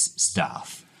in this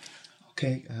stuff.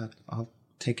 Okay, I'll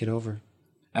take it over.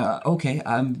 Okay.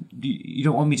 You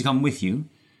don't want me to come with you?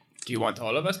 Do you want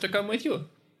all of us to come with you?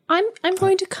 I'm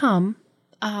going to come.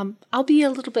 I'll be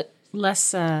a little bit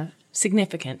less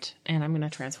significant, and I'm going to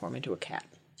transform into a cat.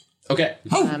 Okay.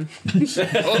 New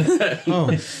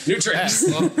tricks.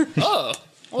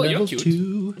 You're cute.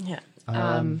 2. Yeah.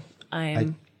 I'm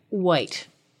white,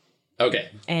 Okay.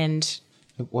 and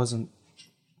It wasn't.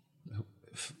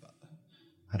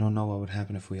 I don't know what would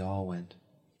happen if we all went.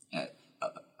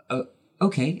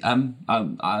 Okay.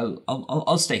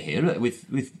 I'll stay here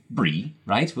with Bree.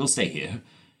 Right? We'll stay here.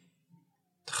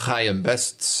 I am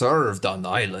best served on the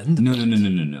island. No.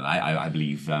 I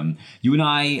believe you and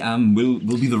I will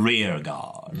be the rear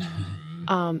guard.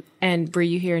 and Bree,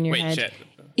 you hear in your Wait, head, shit.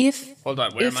 Hold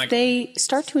on, where if am I? they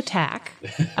start to attack,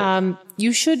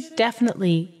 you should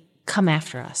definitely come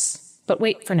after us. But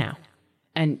wait for now.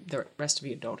 And the rest of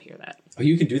you don't hear that. Oh,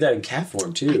 you can do that in cat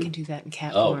form too. I can do that in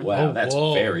cat Oh form. wow, that's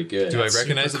very good. Do I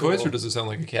recognize the voice, or does it sound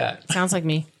like a cat? Sounds like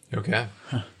me. Okay.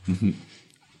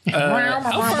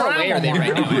 How far away are they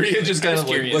right now? Rhea just kind of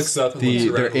like curious. looks up and looks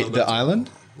around a little The bit. island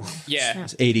Yeah,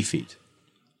 is 80 feet.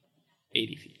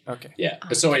 80 feet. Okay. Yeah.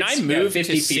 So Can it's I move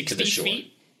 50 to feet 60 to the shore.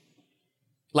 feet?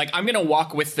 Like, I'm going to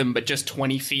walk with them, but just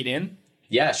 20 feet in?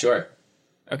 Yeah, sure.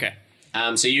 Okay.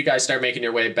 So you guys start making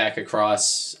your way back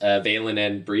across. Valen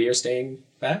and Bree are staying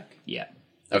back. Yeah.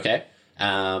 Okay.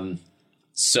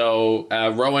 So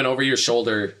Rowan, over your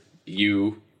shoulder,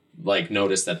 you like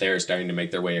notice that they're starting to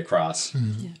make their way across.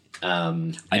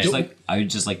 I would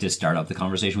just like to start up the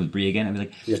conversation with Bree again. I'd be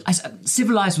like,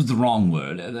 civilized was the wrong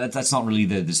word. That's not really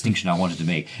the distinction I wanted to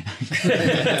make. ...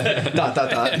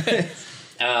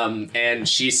 And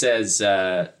she says,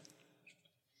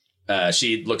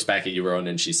 she looks back at you, Rowan,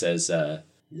 and she says,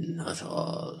 Not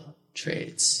all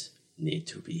trades need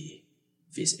to be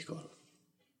physical.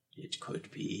 It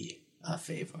could be a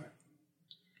favor.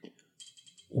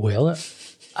 Well,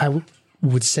 I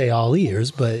would say all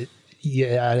ears, but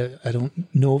yeah, I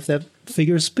don't know if that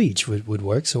figure of speech would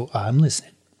work, so I'm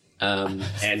listening.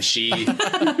 and she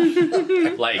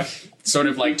like sort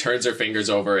of like turns her fingers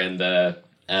over, and the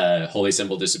holy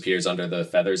symbol disappears under the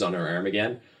feathers on her arm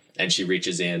again, and she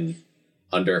reaches in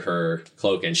under her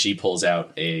cloak and she pulls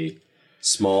out a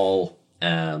small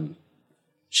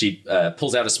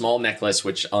small necklace,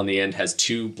 which on the end has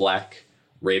 2 black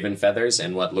raven feathers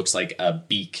and what looks like a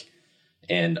beak,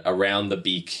 and around the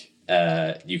beak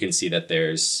you can see that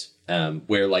there's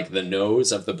where like the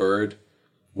nose of the bird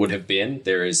would have been,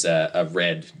 there is a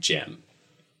red gem,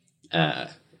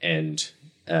 and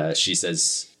she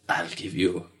says, I'll give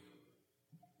you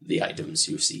the items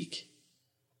you seek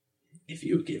if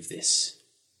you give this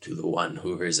to the one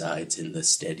who resides in the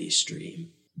steady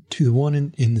stream. To the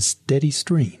one in the steady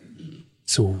stream.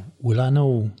 So, will I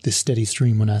know this steady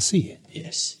stream when I see it?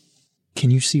 Yes.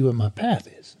 Can you see what my path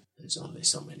is? There's only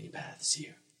so many paths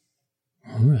here.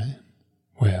 All right.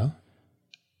 Well,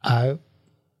 I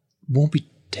won't be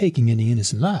taking any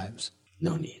innocent lives.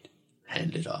 No need.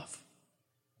 Hand it off.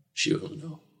 She will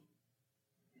know.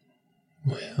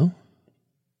 Well,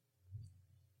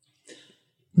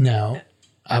 now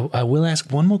I will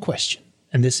ask one more question,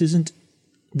 and this isn't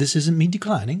me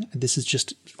declining. This is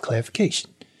just clarification.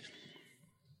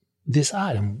 This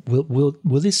item will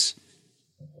this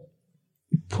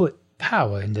put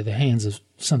power into the hands of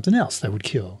something else that would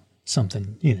kill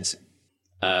something innocent?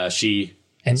 And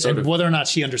whether or not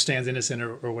she understands innocent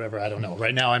or whatever, I don't know.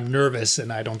 Right now, I'm nervous,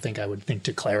 and I don't think I would think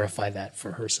to clarify that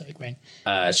for her sake, right?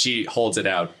 She holds it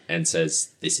out and says,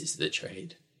 This is the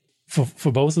trade.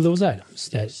 For both of those items.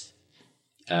 That's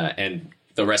and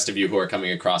the rest of you who are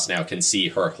coming across now can see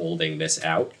her holding this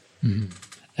out. Mm-hmm.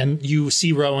 And you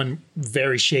see Rowan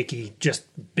very shaky, just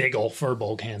big old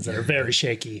furball hands that are very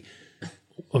shaky.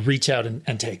 Reach out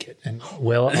and take it. And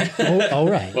well, all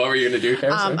right. What were you going to do,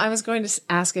 Kara? I was going to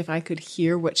ask if I could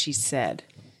hear what she said.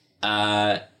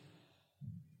 Coming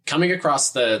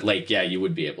across the lake, yeah, you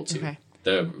would be able to. Okay.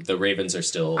 The ravens are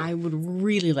still... I would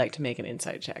really like to make an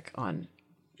insight check on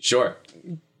Sure.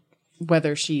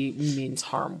 whether she means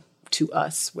harm to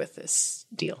us with this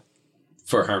deal.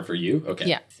 For harm for you? Okay.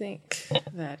 Yeah. I think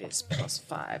that is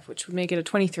 +5, which would make it a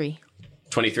 23.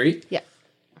 23? Yeah.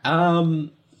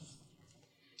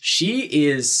 She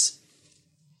is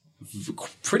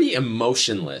pretty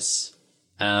emotionless,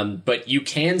 but you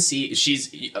can see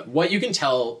what you can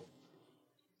tell,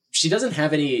 she doesn't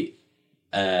have any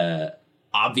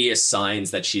obvious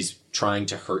signs that she's trying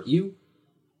to hurt you.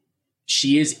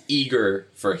 She is eager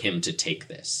for him to take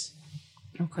this.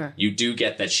 Okay. You do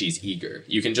get that she's eager.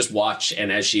 You can just watch,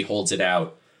 and as she holds it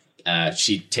out,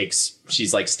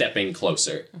 she's like stepping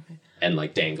closer and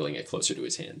like dangling it closer to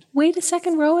his hand. Wait a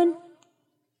second, Rowan.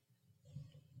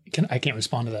 I can't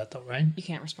respond to that though, right? You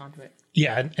can't respond to it.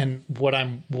 Yeah, and what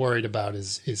I'm worried about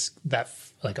is that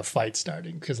like a fight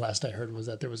starting, because last I heard was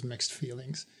that there was mixed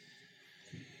feelings.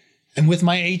 And with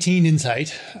my 18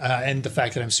 insight and the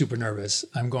fact that I'm super nervous,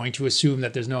 I'm going to assume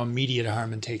that there's no immediate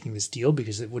harm in taking this deal,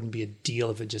 because it wouldn't be a deal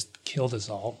if it just killed us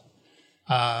all.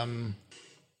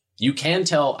 You can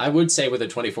tell, I would say with a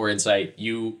 24 insight,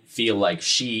 you feel like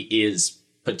she is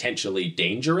potentially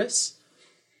dangerous.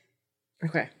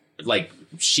 Okay. Like,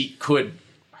 she could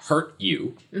hurt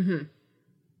you,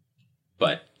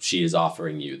 but she is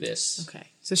offering you this. Okay.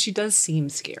 So she does seem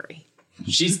scary.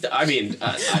 She's, I mean,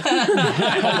 I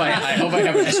hope I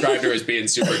haven't described her as being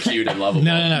super cute and lovable.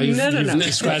 No. You've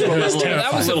described her as That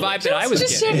terrifying. was the vibe that I was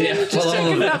Just getting.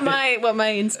 checking, what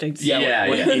my instincts. Yeah.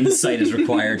 What insight is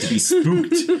required to be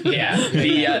spooked?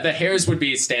 Yeah, the hairs would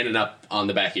be standing up on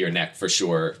the back of your neck for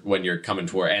sure when you're coming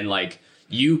toward, and like,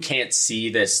 you can't see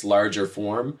this larger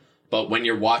form, but when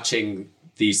you're watching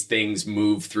these things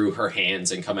move through her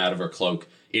hands and come out of her cloak,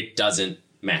 it doesn't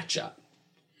match up.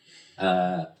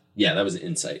 Yeah, that was an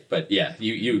insight, but yeah,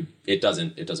 it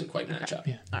doesn't quite match up.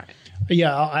 Yeah. All right.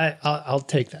 Yeah, I'll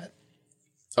take that.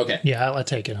 Okay. Yeah, I'll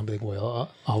take it. I'll be like, well,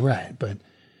 all right, but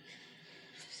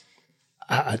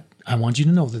I want you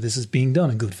to know that this is being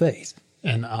done in good faith,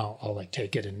 and I'll like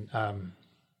take it and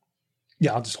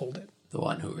yeah, I'll just hold it. The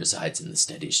one who resides in the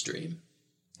steady stream.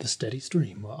 The steady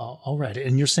stream. Well, all right,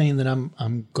 and you're saying that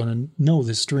I'm gonna know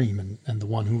this stream and the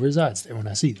one who resides there when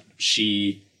I see them.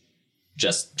 She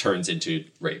just turns into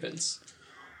ravens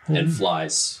and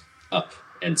flies up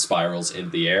and spirals into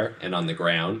the air, and on the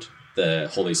ground,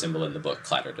 the holy symbol in the book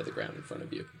clatter to the ground in front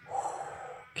of you.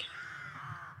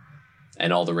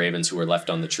 And all the ravens who were left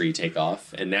on the tree take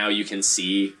off, and now you can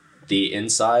see the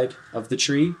inside of the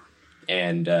tree,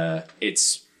 and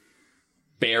it's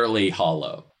barely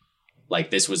hollow. Like,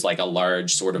 this was like a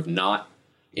large sort of knot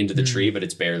into the tree, but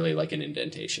it's barely like an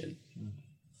indentation.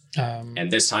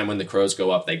 And this time when the crows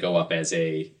go up, they go up as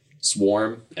a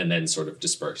swarm and then sort of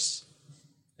disperse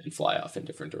and fly off in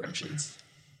different directions.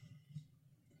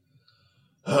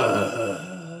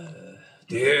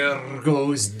 There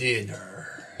goes dinner.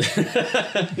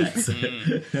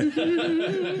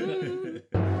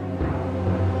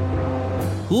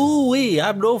 Ooh-wee,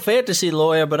 I'm no fantasy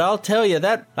lawyer, but I'll tell you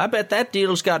that I bet that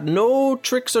deal's got no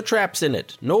tricks or traps in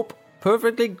it. Nope,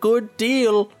 perfectly good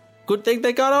deal. Good thing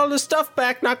they got all the stuff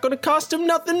back, not gonna cost them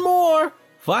nothing more.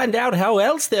 Find out how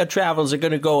else their travels are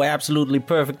gonna go absolutely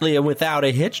perfectly and without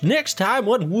a hitch next time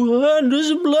on Wonders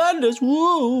and Blunders,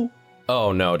 woo!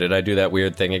 Oh no, did I do that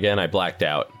weird thing again? I blacked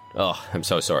out. Oh, I'm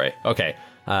so sorry. Okay,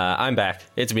 I'm back.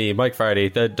 It's me, Mike Friday,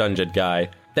 the dungeon guy.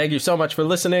 Thank you so much for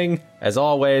listening. As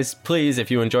always, please,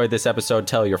 if you enjoyed this episode,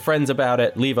 tell your friends about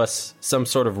it. Leave us some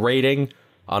sort of rating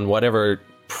on whatever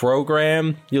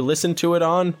program you listen to it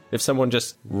on. If someone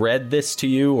just read this to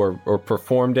you or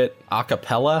performed it a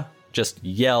cappella, just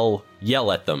yell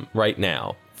at them right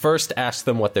now. First, ask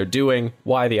them what they're doing,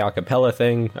 why the a cappella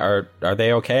thing, are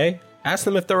they okay? Ask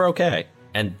them if they're okay,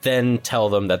 and then tell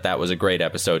them that was a great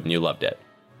episode and you loved it.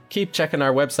 Keep checking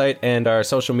our website and our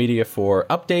social media for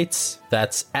updates.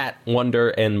 That's at Wonder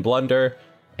and Blunder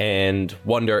and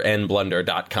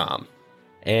wonderandblunder.com.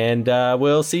 And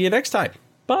we'll see you next time.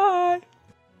 Bye!